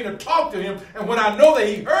mouth and begin to talk to him, and when I know that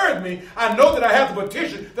he heard me, I know that I have the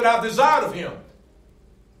petition that I've desired of him.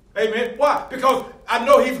 Amen. Why? Because I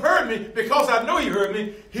know he's heard me. Because I know he heard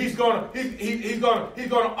me, he's gonna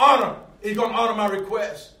honor my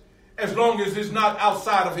request, as long as it's not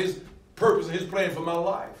outside of his purpose and his plan for my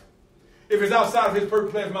life. If it's outside of his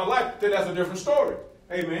purpose and plan for my life, then that's a different story.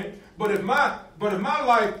 Amen. But if my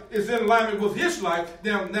life is in alignment with his life,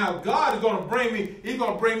 then now God is going to bring me. He's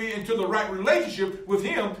going to bring me into the right relationship with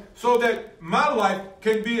him, so that my life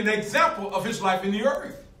can be an example of his life in the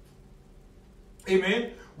earth.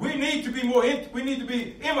 Amen. We need to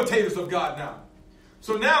be imitators of God now.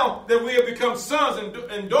 So now that we have become sons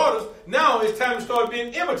and daughters, now it's time to start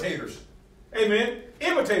being imitators. Amen.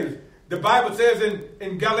 Imitators. The Bible says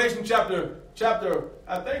in Galatians chapter,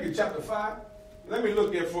 I think it's chapter 5. Let me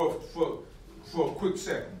look there for a quick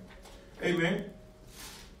second. Amen.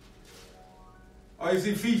 Or it's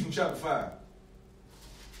Ephesians chapter 5.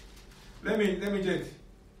 Let me just.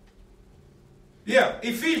 Yeah,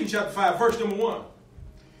 Ephesians chapter 5, verse number 1.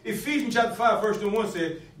 Ephesians chapter 5, verse number 1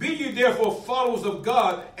 says, "Be ye therefore followers of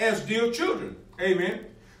God as dear children." Amen.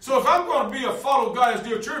 So if I'm going to be a follower of God as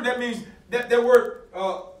dear children, that means that word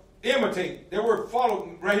imitate. That word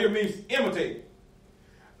follow right here means imitate.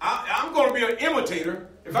 I'm going to be an imitator.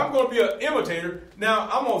 If I'm going to be an imitator, now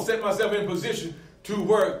I'm going to set myself in position to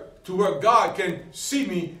where God can see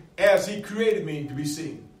me as he created me to be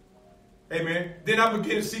seen. Amen. Then I'm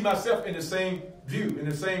beginning to see myself in the same view, in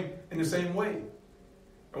the same way.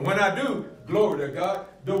 And when I do, glory to God,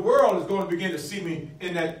 the world is going to begin to see me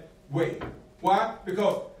in that way. Why?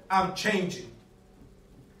 Because I'm changing.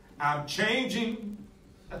 I'm changing.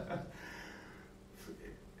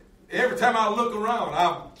 Every time I look around,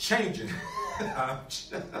 I'm changing. I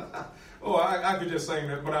could just sing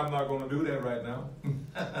that, but I'm not going to do that right now.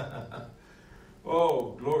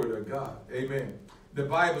 Oh, glory to God. Amen. The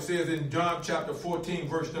Bible says in John chapter 14,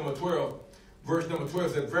 verse number 12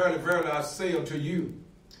 says, "Verily, verily, I say unto you,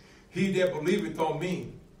 he that believeth on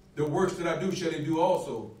me, the works that I do shall he do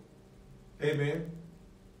also." Amen.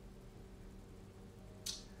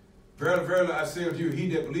 "Verily, verily, I say unto you, he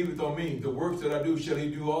that believeth on me, the works that I do shall he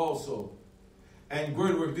do also. And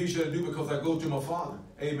greater works these shall I do, because I go to my Father."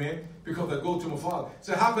 Amen. Because I go to my Father.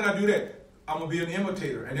 So how can I do that? I'm going to be an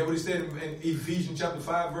imitator. And that's what he said in Ephesians chapter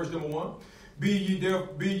 5, verse number 1. Be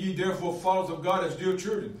ye therefore followers of God as dear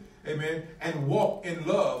children. Amen. "And walk in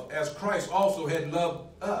love as Christ also had loved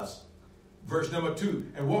us." Verse number 2.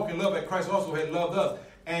 "And walk in love as Christ also had loved us,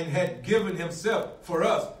 and had given himself for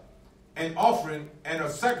us, an offering and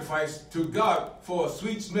a sacrifice to God for a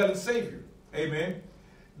sweet smelling Savior." Amen.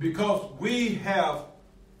 Because we have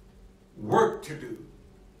work to do.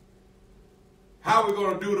 How are we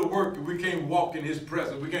going to do the work if we can't walk in his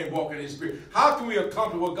presence? We can't walk in his spirit. How can we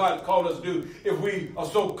accomplish what God has called us to do if we are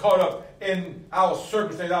so caught up in our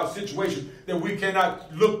circumstance, our situation, that we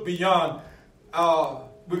cannot look beyond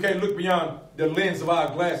the lens of our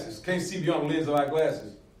glasses, can't see beyond the lens of our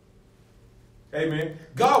glasses? Amen.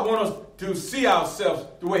 God wants us to see ourselves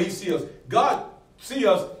the way he sees us. God sees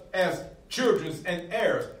us as children and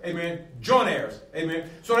heirs. Amen. Joint heirs. Amen.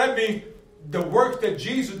 So that means the works that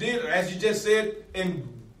Jesus did, as you just said in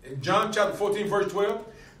John chapter 14, verse 12,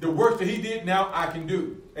 the works that he did, now I can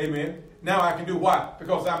do. Amen. now I can do. Why?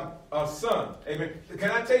 Because I'm a son. Amen.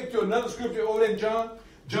 Can I take you to another scripture over there in John?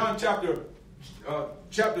 John chapter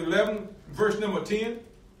 11, verse number 10.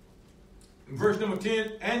 Verse number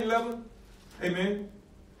 10 and 11. Amen.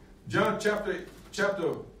 John chapter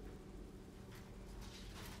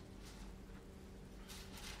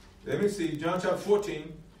let me see, John chapter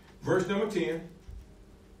 14, verse number 10.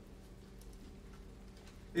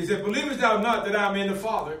 He said, believest thou not that I am in the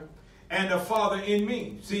Father, and the Father in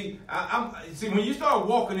me? See, when you start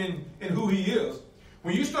walking in who he is,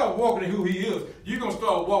 when you start walking in who he is, you're going to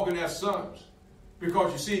start walking as sons.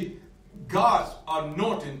 Because you see, God's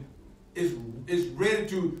anointing is ready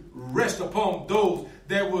to rest upon those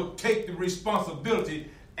that will take the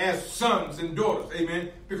responsibility as sons and daughters. Amen.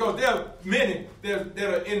 Because there are many that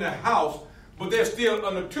are in the house, but they're still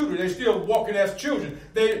under tutor. They're still walking as children.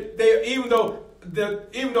 They even though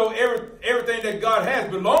everything that God has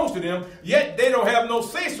belongs to them, yet they don't have no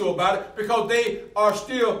say-so about it because they are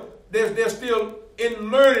still they're still in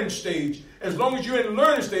learning stage. As long as you're in the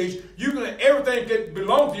learning stage, everything can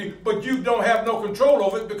belong to you, but you don't have no control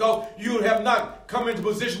over it because you have not come into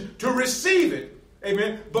position to receive it.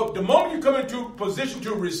 Amen. But the moment you come into position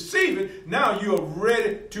to receive it, now you are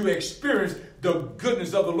ready to experience the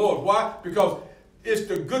goodness of the Lord. Why? Because it's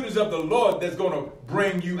the goodness of the Lord that's going to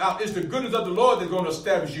bring you out. It's the goodness of the Lord that's going to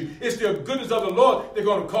establish you. It's the goodness of the Lord that's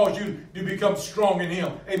going to cause you to become strong in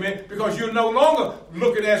him. Amen. Because you're no longer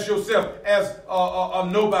looking at yourself as a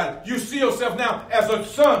nobody. You see yourself now as a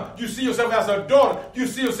son. You see yourself as a daughter. You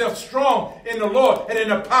see yourself strong in the Lord and in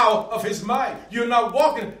the power of his might. You're not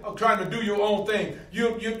walking trying to do your own thing.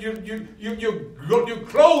 You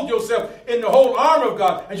clothe yourself in the whole armor of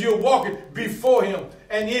God, and you're walking before him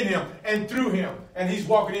and in him and through him. And he's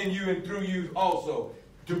walking in you and through you also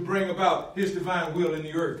to bring about his divine will in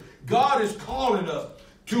the earth. God is calling us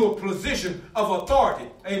to a position of authority.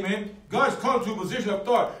 Amen. God is calling to a position of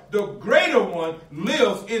authority. The greater one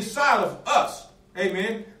lives inside of us.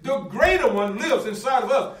 Amen. The greater one lives inside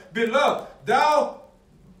of us. Beloved,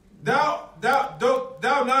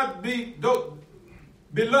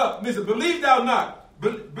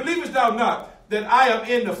 believest thou not that I am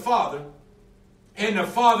in the Father, and the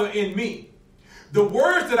Father in me? The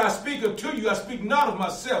words that I speak unto you, I speak not of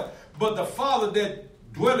myself, but the Father that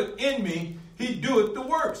dwelleth in me, he doeth the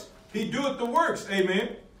works. He doeth the works.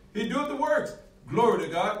 Amen. He doeth the works. Glory to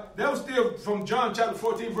God. That was still from John chapter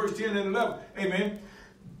 14, verse 10 and 11. Amen.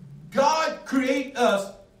 God created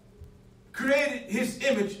his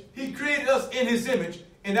image. He created us in his image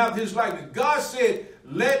and after his likeness. God said,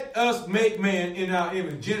 let us make man in our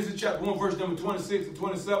image. Genesis chapter 1, verse number 26 and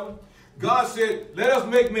 27. God said, let us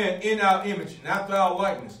make man in our image and after our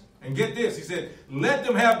likeness. And get this, he said, let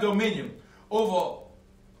them have dominion over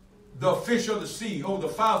the fish of the sea, over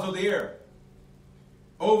the fowls of the air,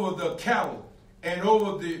 over the cattle, and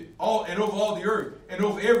over all the earth, and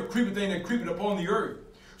over every creeping thing that creepeth upon the earth.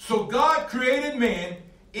 So God created man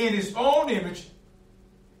in his own image.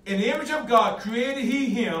 In the image of God created he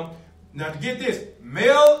him. Now to get this,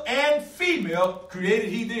 male and female created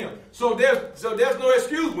he them. So there's no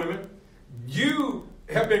excuse, women. You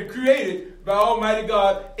have been created by Almighty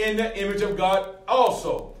God in the image of God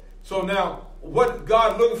also. So now, what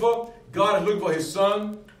God is looking for? God is looking for his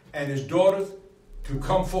son and his daughters to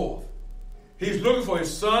come forth. He's looking for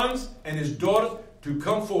his sons and his daughters to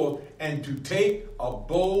come forth and to take a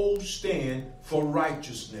bold stand for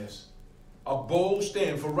righteousness. A bold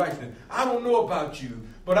stand for righteousness. I don't know about you,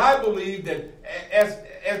 but I believe that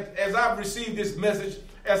as I've received this message,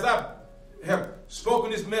 as I have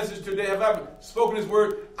spoken this message today, as I've spoken this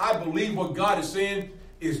word, I believe what God is saying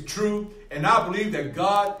is true. And I believe that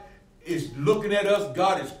God is looking at us.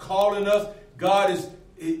 God is calling us.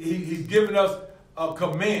 He's giving us a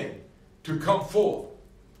command to come forth.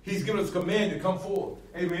 He's given us a command to come forth.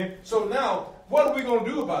 Amen. So now, what are we going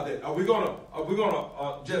to do about that? Are we going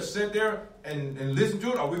to just sit there and listen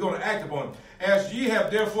to it? Are we going to act upon it? As ye have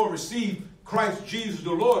therefore received Christ Jesus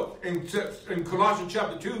the Lord, in Colossians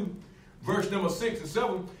chapter 2, verse number 6 and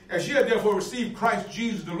 7, as ye have therefore received Christ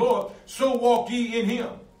Jesus the Lord, so walk ye in him.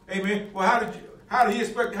 Amen. Well, how did he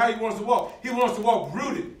expect, how he wants to walk? He wants to walk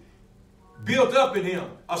rooted, built up in him,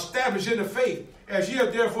 established in the faith. As ye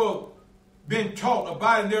have therefore been taught,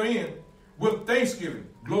 abiding therein with thanksgiving.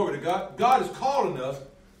 Glory to God. God is calling us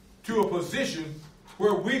to a position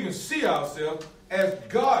where we can see ourselves as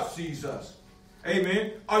God sees us.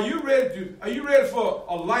 Amen. Are you ready for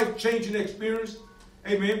a life-changing experience?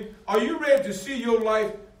 Amen. Are you ready to see your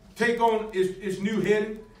life take on its new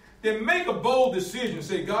heading? Then make a bold decision.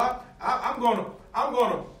 Say, God, I'm gonna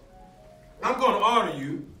honor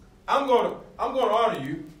you. I'm going to honor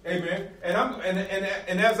you, amen.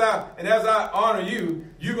 And as I honor you,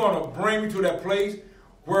 you're going to bring me to that place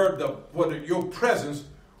where your presence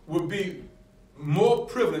will be more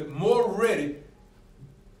privileged, more ready,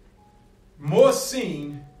 more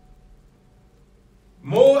seen,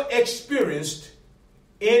 more experienced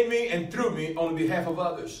in me and through me on behalf of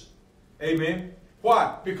others. Amen.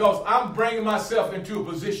 Why? Because I'm bringing myself into a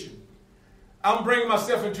position. I'm bringing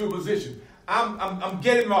myself into a position. I'm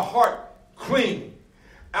getting my heart clean.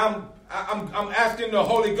 I'm asking the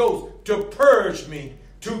Holy Ghost to purge me,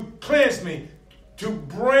 to cleanse me, to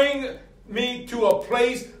bring me to a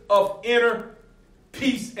place of inner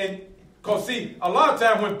peace. And because see, a lot of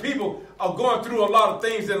times when people are going through a lot of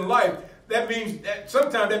things in life,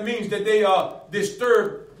 sometimes that means that they are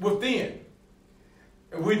disturbed within.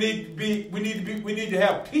 We need to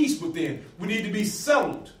have peace within. We need to be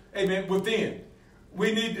settled, amen, within.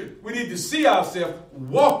 We need to see ourselves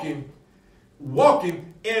walking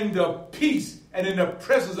in the peace and in the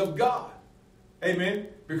presence of God. Amen.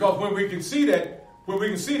 Because when we can see that,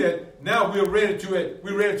 now we're ready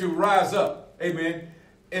to rise up, amen,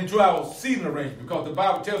 into our seating arrangement. Because the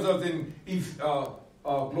Bible tells us in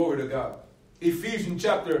glory to God. Ephesians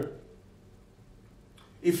chapter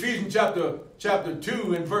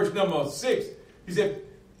 2 and verse number 6, he said,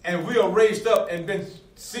 and we are raised up and been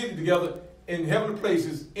seated together in heavenly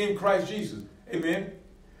places in Christ Jesus. Amen.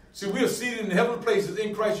 See, we are seated in heavenly places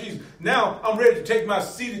in Christ Jesus. Now I'm ready to take my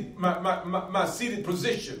seated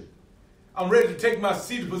position. I'm ready to take my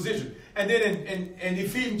seated position. And then in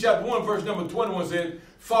Ephesians chapter 1, verse number 21 says,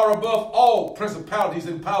 far above all principalities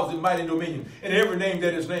and powers and might and dominion, and every name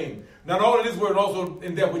that is named. Not only in this word, also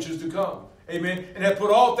in that which is to come. Amen. And hath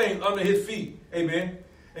put all things under his feet. Amen.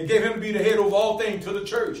 And gave him to be the head over all things to the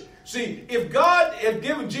church. See, if God has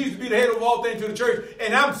given Jesus to be the head over all things to the church,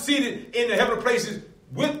 and I'm seated in the heavenly places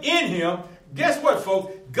within him, guess what,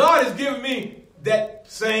 folks? God has given me that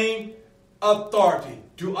same authority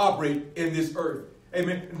to operate in this earth.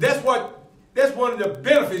 Amen. That's one of the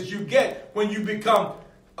benefits you get when you become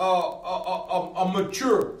a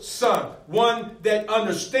mature son, one that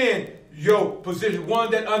understands your position,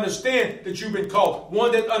 one that understands that you've been called,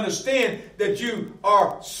 one that understands that you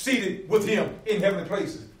are seated with him in heavenly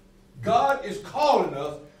places. God is calling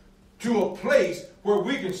us to a place where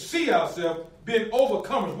we can see ourselves being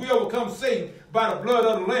overcomers. We overcome Satan by the blood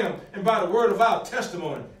of the Lamb and by the word of our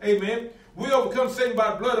testimony. Amen. We overcome Satan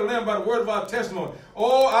by the blood of the Lamb, by the word of our testimony.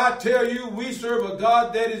 Oh, I tell you, we serve a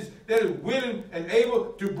God that is willing and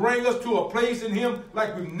able to bring us to a place in him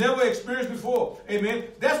like we've never experienced before. Amen.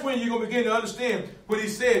 That's when you're going to begin to understand what he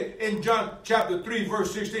said in John chapter 3,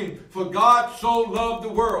 verse 16. For God so loved the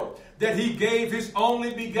world that he gave his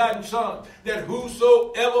only begotten Son, that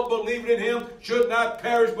whosoever believed in him should not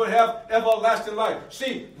perish but have everlasting life.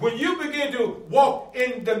 See, when you begin to walk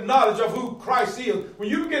in the knowledge of who Christ is, when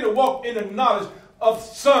you begin to walk in the knowledge of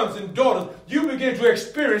sons and daughters, you begin to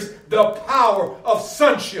experience the power of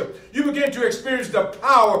sonship. You begin to experience the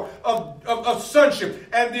power of sonship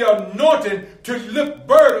and the anointing to lift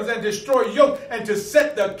burdens and destroy yokes and to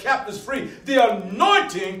set the captives free. The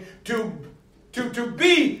anointing to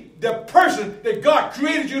be the person that God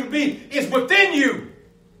created you to be is within you.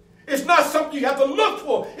 It's not something you have to look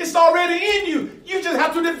for. It's already in you. You just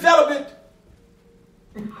have to develop it.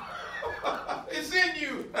 It's in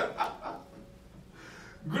you.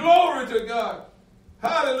 Glory to God.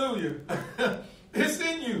 Hallelujah. It's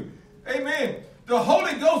in you. Amen. The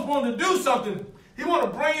Holy Ghost wants to do something. He wants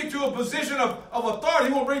to bring you to a position of authority.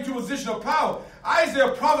 He wants to bring you to a position of power. Isaiah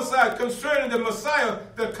prophesied concerning the Messiah,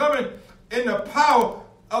 the coming in the power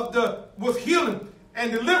with healing and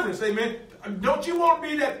deliverance. Amen. Don't you want to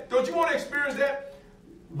be that? Don't you want to experience that?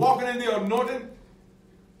 Walking in the anointing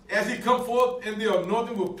as he come forth in the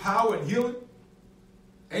anointing with power and healing.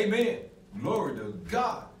 Amen. Glory to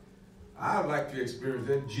God. I'd like to experience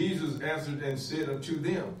that. Jesus answered and said unto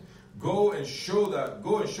them, Go and show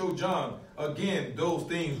John again those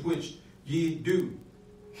things which ye do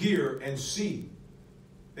hear and see.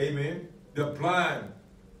 Amen. The blind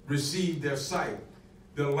receive their sight.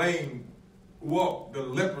 The lame walk. The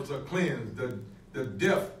lepers are cleansed. The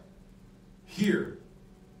deaf hear.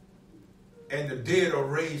 And the dead are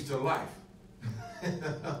raised to life.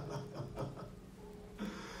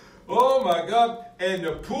 Oh my God. And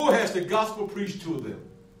the poor has the gospel preached to them.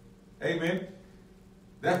 Amen.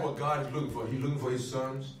 That's what God is looking for. He's looking for his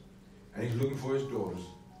sons and he's looking for his daughters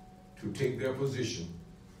to take their position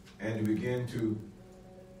and to begin to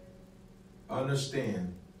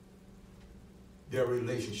understand their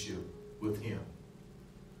relationship with him.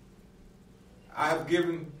 I have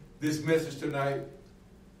given this message tonight,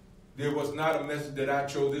 There was not a message that I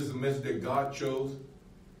chose. This is a message that God chose.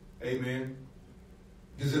 Amen.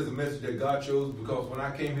 This is a message that God chose, because when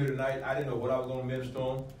I came here tonight, I didn't know what I was going to minister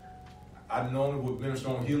on. I normally would minister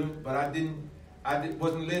on healing, but I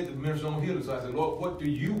wasn't led to minister on healing. So I said, Lord, what do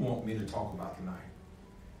you want me to talk about tonight?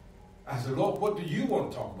 I said, Lord, what do you want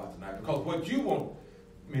to talk about tonight? Because what you want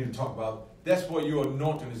me to talk about, that's what your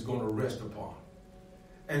anointing is going to rest upon.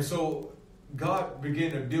 And so God began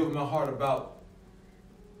to deal with my heart about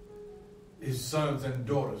his sons and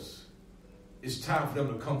daughters. It's time for them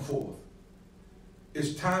to come forth.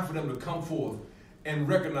 It's time for them to come forth and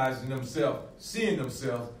recognizing themselves, seeing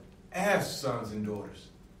themselves as sons and daughters.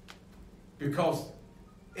 Because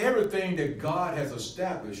everything that God has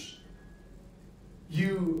established,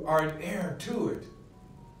 you are an heir to it.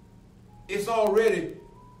 It's already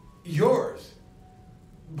yours.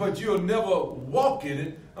 But you'll never walk in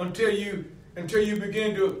it until you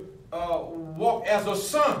begin to walk as a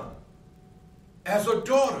son, as a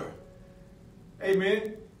daughter.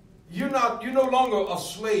 Amen. You're no longer a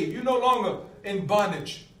slave. You're no longer in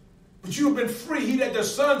bondage. But you have been free. He that the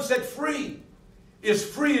Son set free is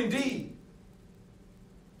free indeed.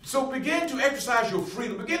 So begin to exercise your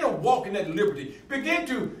freedom. Begin to walk in that liberty. Begin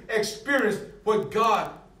to experience what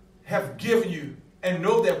God has given you. And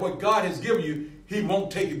know that what God has given you, he won't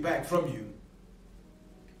take it back from you.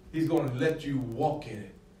 He's going to let you walk in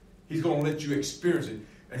it. He's going to let you experience it.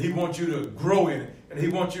 And he wants you to grow in it. And he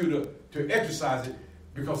wants you to exercise it,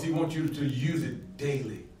 because he wants you to use it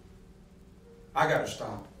daily. I got to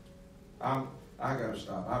stop. I got to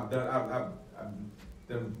stop.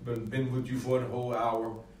 I've been with you for the whole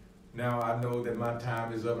hour. Now I know that my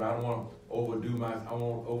time is up. And I don't want to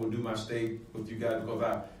overdo my stay with you guys, because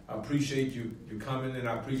I appreciate you coming, and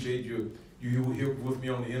I appreciate you here with me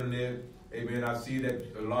on the internet. Amen. I see that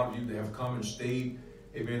a lot of you have come and stayed.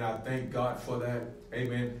 Amen. I thank God for that.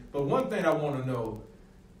 Amen. But one thing I want to know: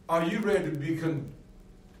 are you ready to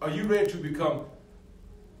become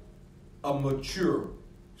a mature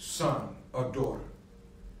son or daughter?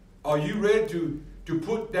 Are you ready to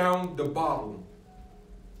put down the bottle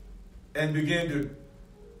and begin to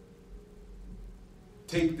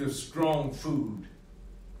take the strong food?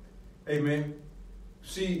 Amen.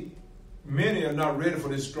 See, many are not ready for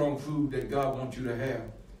this strong food that God wants you to have.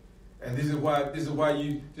 And this is why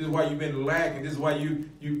you've been lagging. This is why you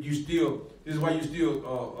still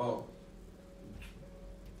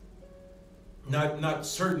not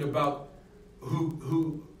certain about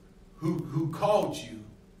who called you.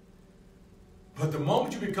 But the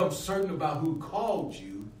moment you become certain about who called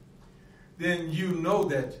you, then you know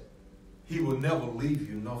that he will never leave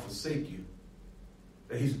you nor forsake you.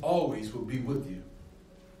 That he's always will be with you,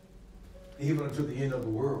 even until the end of the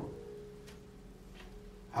world.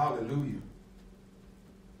 Hallelujah.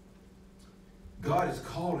 God is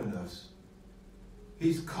calling us.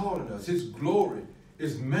 He's calling us. His glory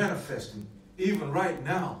is manifesting even right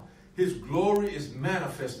now. His glory is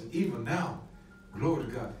manifesting even now. Glory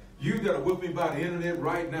to God. You that are with me by the internet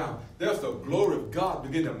right now, there's the glory of God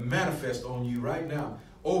begin to manifest on you right now,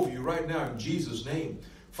 over you right now, in Jesus' name.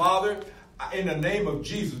 Father, in the name of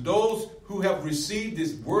Jesus, those who have received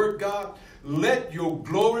this word, God, let your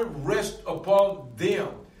glory rest upon them,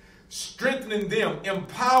 strengthening them,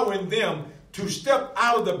 empowering them to step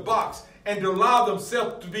out of the box and to allow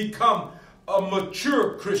themselves to become a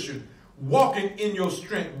mature Christian, walking in your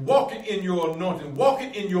strength, walking in your anointing,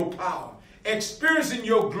 walking in your power, experiencing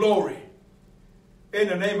your glory in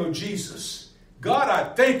the name of Jesus. God,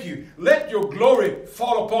 I thank you. Let your glory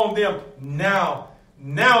fall upon them now.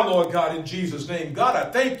 Now, Lord God, in Jesus' name. God, I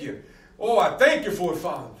thank you. Oh, I thank you for it,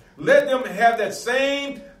 Father. Let them have that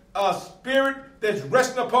same spirit that's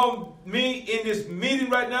resting upon me in this meeting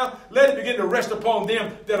right now. Let it begin to rest upon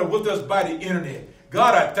them that are with us by the internet.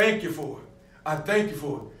 God, I thank you for it. I thank you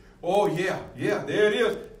for it. Oh, yeah, there it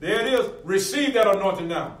is. There it is. Receive that anointing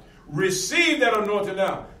now. Receive that anointing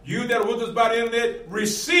now. You that are with us by the internet,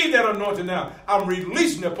 receive that anointing now. I'm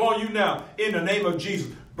releasing it upon you now in the name of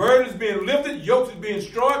Jesus. Burdens being lifted, yokes is being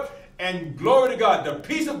destroyed, and glory to God. The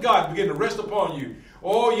peace of God begin to rest upon you.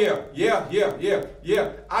 Oh, yeah.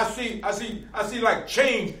 I see like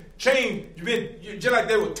chains, just like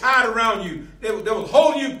they were tied around you. They were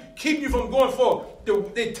holding you, keeping you from going forward.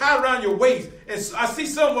 They tied around your waist. And I see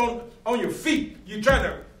someone on your feet. You're trying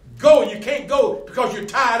to go and you can't go because you're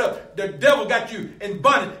tied up. The devil got you in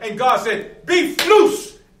bondage. And God said, be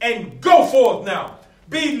loose and go forth now.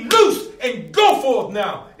 Be loose and go forth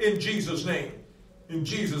now in Jesus' name. In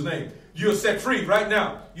Jesus' name. You're set free right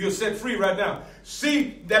now. You're set free right now.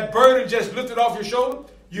 See that burden just lifted off your shoulder?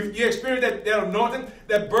 You experienced that anointing.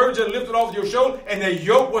 That burden just lifted off your shoulder and the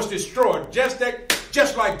yoke was destroyed. Just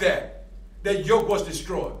like that. That yoke was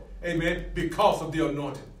destroyed. Amen. Because of the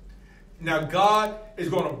anointing. Now God is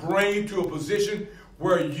going to bring you to a position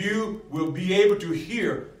where you will be able to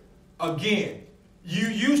hear again. You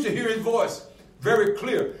used to hear his voice very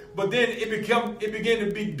clear, but then it began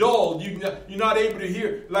to be dull. You're not able to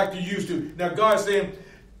hear like you used to. Now God is saying,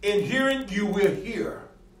 in hearing you will hear,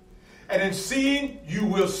 and in seeing you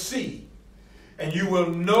will see, and you will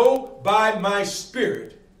know by my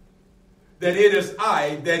Spirit that it is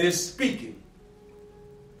I that is speaking.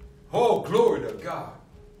 Oh, glory to God.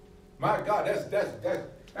 My God,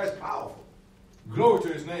 that's powerful. Glory to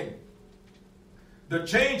his name. The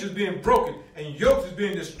chains is being broken and yokes is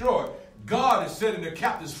being destroyed. God is setting the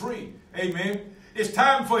captives free. Amen. It's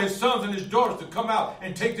time for his sons and his daughters to come out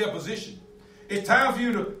and take their position. It's time for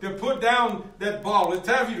you to put down that ball. It's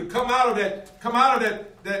time for you to come out of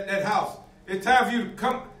that house. It's time for you to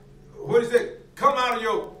come, what is it? Come out of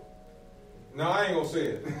your, no, I ain't going to say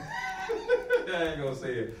it. I ain't going to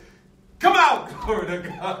say it. Come out, glory to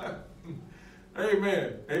God.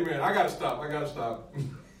 Amen. Amen. I got to stop.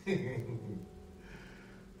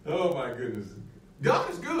 Oh, my goodness. God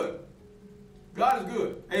is good. God is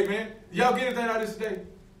good. Amen. Y'all get anything out of this today?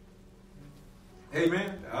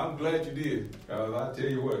 Amen. I'm glad you did. I tell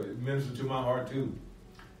you what, it ministered to my heart too.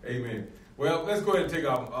 Amen. Well, let's go ahead and take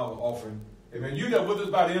our offering. Amen. You that with us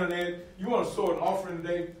by the internet, you want to sow an offering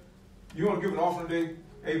today? You want to give an offering today?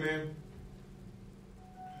 Amen.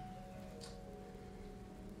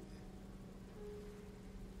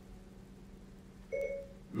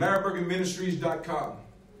 LarryBurganMinistries.com.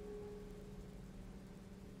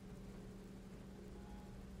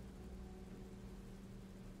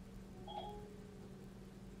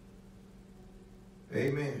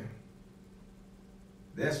 Amen.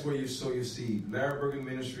 That's where you sow your seed.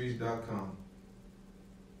 LarryBurganMinistries.com.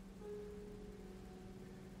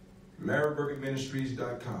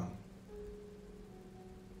 LarryBurganMinistries.com.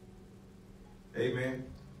 Amen.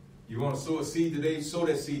 You want to sow a seed today? Sow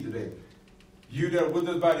that seed today. You that are with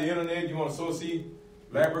us by the internet, you want to sow a seed?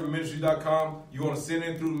 LarryBurganMinistries.com. You want to send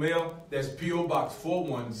in through the mail? That's P.O. Box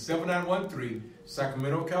 417913,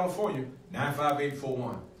 Sacramento, California,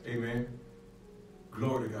 95841. Amen.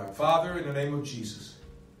 Glory to God. Father, in the name of Jesus,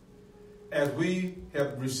 as we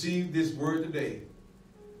have received this word today,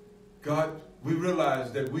 God, we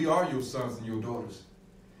realize that we are your sons and your daughters,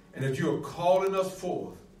 and that you are calling us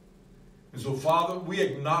forth. And so, Father, we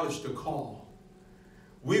acknowledge the call.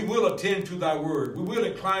 We will attend to thy word. We will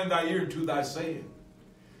incline thy ear to thy saying.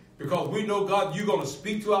 Because we know, God, you're going to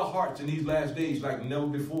speak to our hearts in these last days like never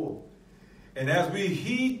before. And as we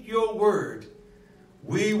heed your word,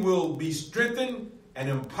 we will be strengthened and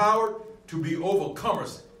empowered to be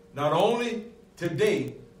overcomers, not only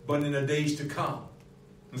today, but in the days to come.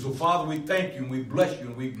 And so, Father, we thank you and we bless you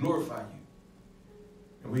and we glorify you.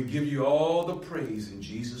 And we give you all the praise in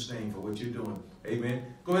Jesus' name for what you're doing. Amen.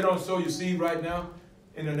 Go ahead and sow your seed right now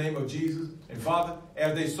in the name of Jesus. And Father,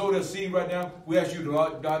 as they sow their seed right now, we ask you,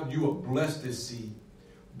 Lord God, you will bless this seed.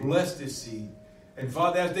 Bless this seed. And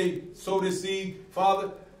Father, as they sow this seed,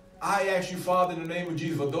 Father, I ask you, Father, in the name of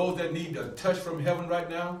Jesus, for those that need a touch from heaven right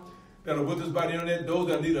now, that are with us by the internet, those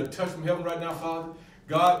that need a touch from heaven right now, Father,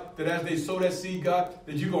 God, that as they sow that seed, God,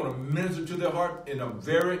 that you're going to minister to their heart in a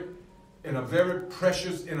very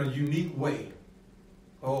precious, in a unique way.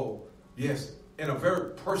 Oh, yes, in a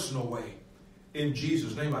very personal way. In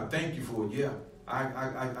Jesus' name, I thank you for it. Yeah,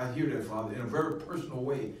 I hear that, Father, in a very personal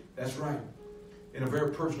way. That's right, in a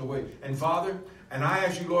very personal way. And Father, and I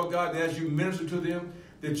ask you, Lord God, that as you minister to them,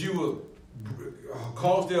 that you will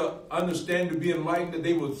cause their understanding to be enlightened, that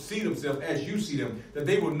they will see themselves as you see them, that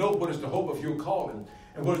they will know what is the hope of your calling,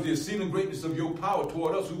 and what is the exceeding greatness of your power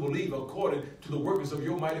toward us who believe according to the workings of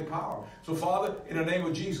your mighty power. So, Father, in the name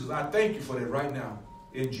of Jesus, I thank you for that right now,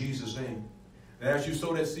 in Jesus' name. And as you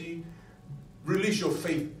sow that seed, release your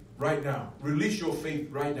faith right now. Release your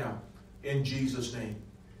faith right now, in Jesus' name.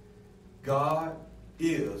 God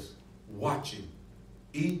is watching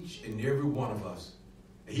each and every one of us.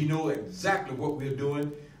 He knows exactly what we're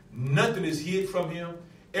doing. Nothing is hid from him.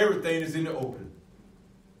 Everything is in the open.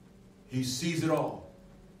 He sees it all.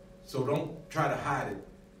 So don't try to hide it.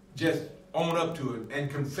 Just own up to it and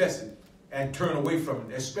confess it and turn away from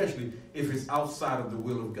it, especially if it's outside of the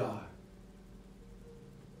will of God.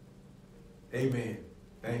 Amen.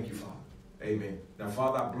 Thank you, Father. Amen. Now,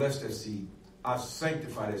 Father, I bless that seed. I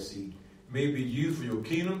sanctify that seed. May it be used for your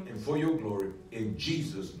kingdom and for your glory. In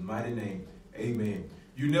Jesus' mighty name. Amen.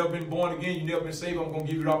 You've never been born again. You've never been saved. I'm going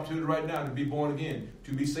to give you the opportunity right now to be born again,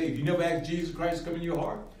 to be saved. You never asked Jesus Christ to come in your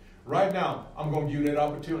heart. Right now, I'm going to give you that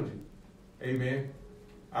opportunity. Amen.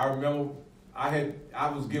 I remember I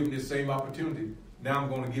was given this same opportunity. Now I'm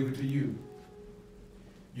going to give it to you.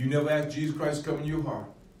 You never asked Jesus Christ to come in your heart.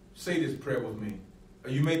 Say this prayer with me.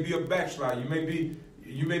 You may be a backslider.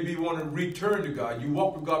 You may be wanting to return to God. You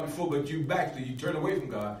walked with God before, but you backslid. You turn away from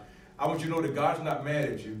God. I want you to know that God's not mad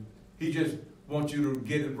at you. He just wants you to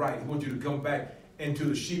get it right. He wants you to come back into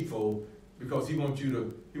the sheepfold because he wants you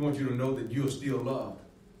to know that you're still loved.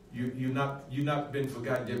 You're not been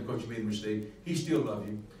forgotten just because you made a mistake. He still loves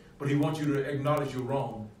you. But he wants you to acknowledge you're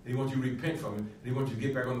wrong. He wants you to repent from it. And he wants you to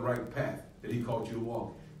get back on the right path that he called you to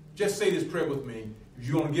walk. Just say this prayer with me. If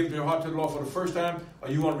you want to give your heart to the Lord for the first time, or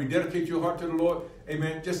you want to rededicate your heart to the Lord,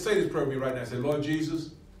 amen, just say this prayer with me right now. Say, Lord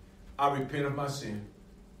Jesus, I repent of my sin.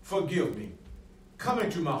 Forgive me. Come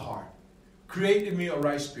into my heart. Create in me a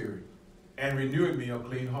right spirit and renew in me a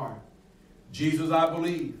clean heart. Jesus, I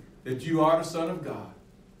believe that you are the Son of God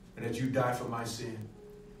and that you died for my sin.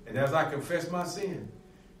 And as I confess my sin,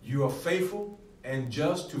 you are faithful and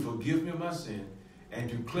just to forgive me of my sin and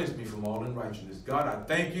to cleanse me from all unrighteousness. God, I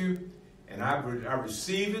thank you, and I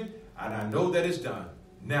receive it, and I know that it's done.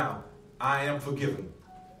 Now, I am forgiven.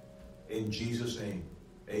 In Jesus' name,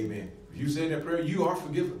 amen. If you said that prayer, you are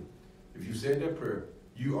forgiven. If you said that prayer,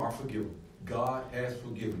 you are forgiven. God has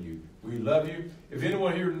forgiven you. We love you. If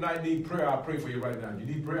anyone here tonight needs prayer, I'll pray for you right now. You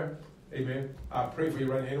need prayer? Amen. I'll pray for you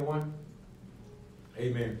right now. Anyone?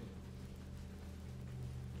 Amen.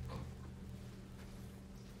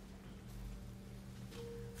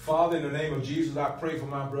 Father, in the name of Jesus, I pray for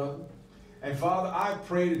my brother. And Father, I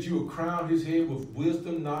pray that you will crown his head with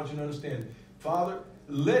wisdom, knowledge, and understanding. Father,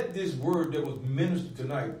 let this word that was ministered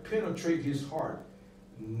tonight penetrate his heart,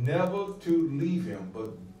 never to leave him,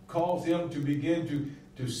 but cause him to begin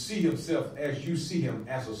to see himself as you see him,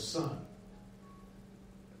 as a son.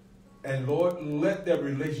 And Lord, let that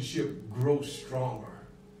relationship grow stronger.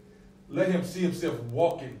 Let him see himself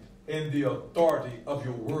walking in the authority of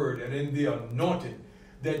your word and in the anointing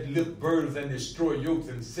that lift burdens and destroy yokes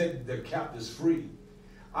and set the captives free.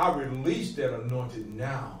 I release that anointing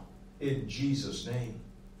now in Jesus' name.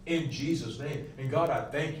 In Jesus' name. And God, I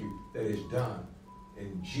thank you that it's done.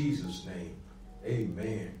 In Jesus' name.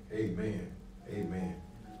 Amen. Amen. Amen.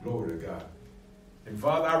 Glory to God. And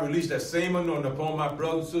Father, I release that same anointing upon my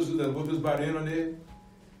brothers and sisters that are with us by the internet.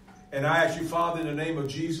 And I ask you, Father, in the name of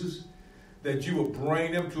Jesus, that you will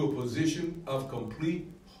bring them to a position of complete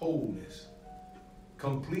wholeness.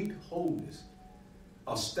 Complete wholeness.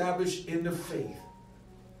 Established in the faith.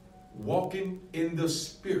 Walking in the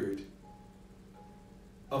spirit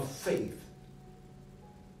of faith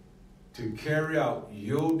to carry out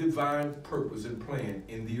your divine purpose and plan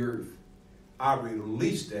in the earth. I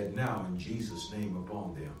release that now in Jesus' name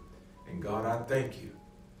upon them. And God, I thank you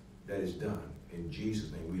that it's done in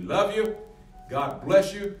Jesus' name. We love you. God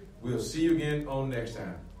bless you. We'll see you again on next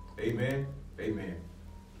time. Amen. Amen.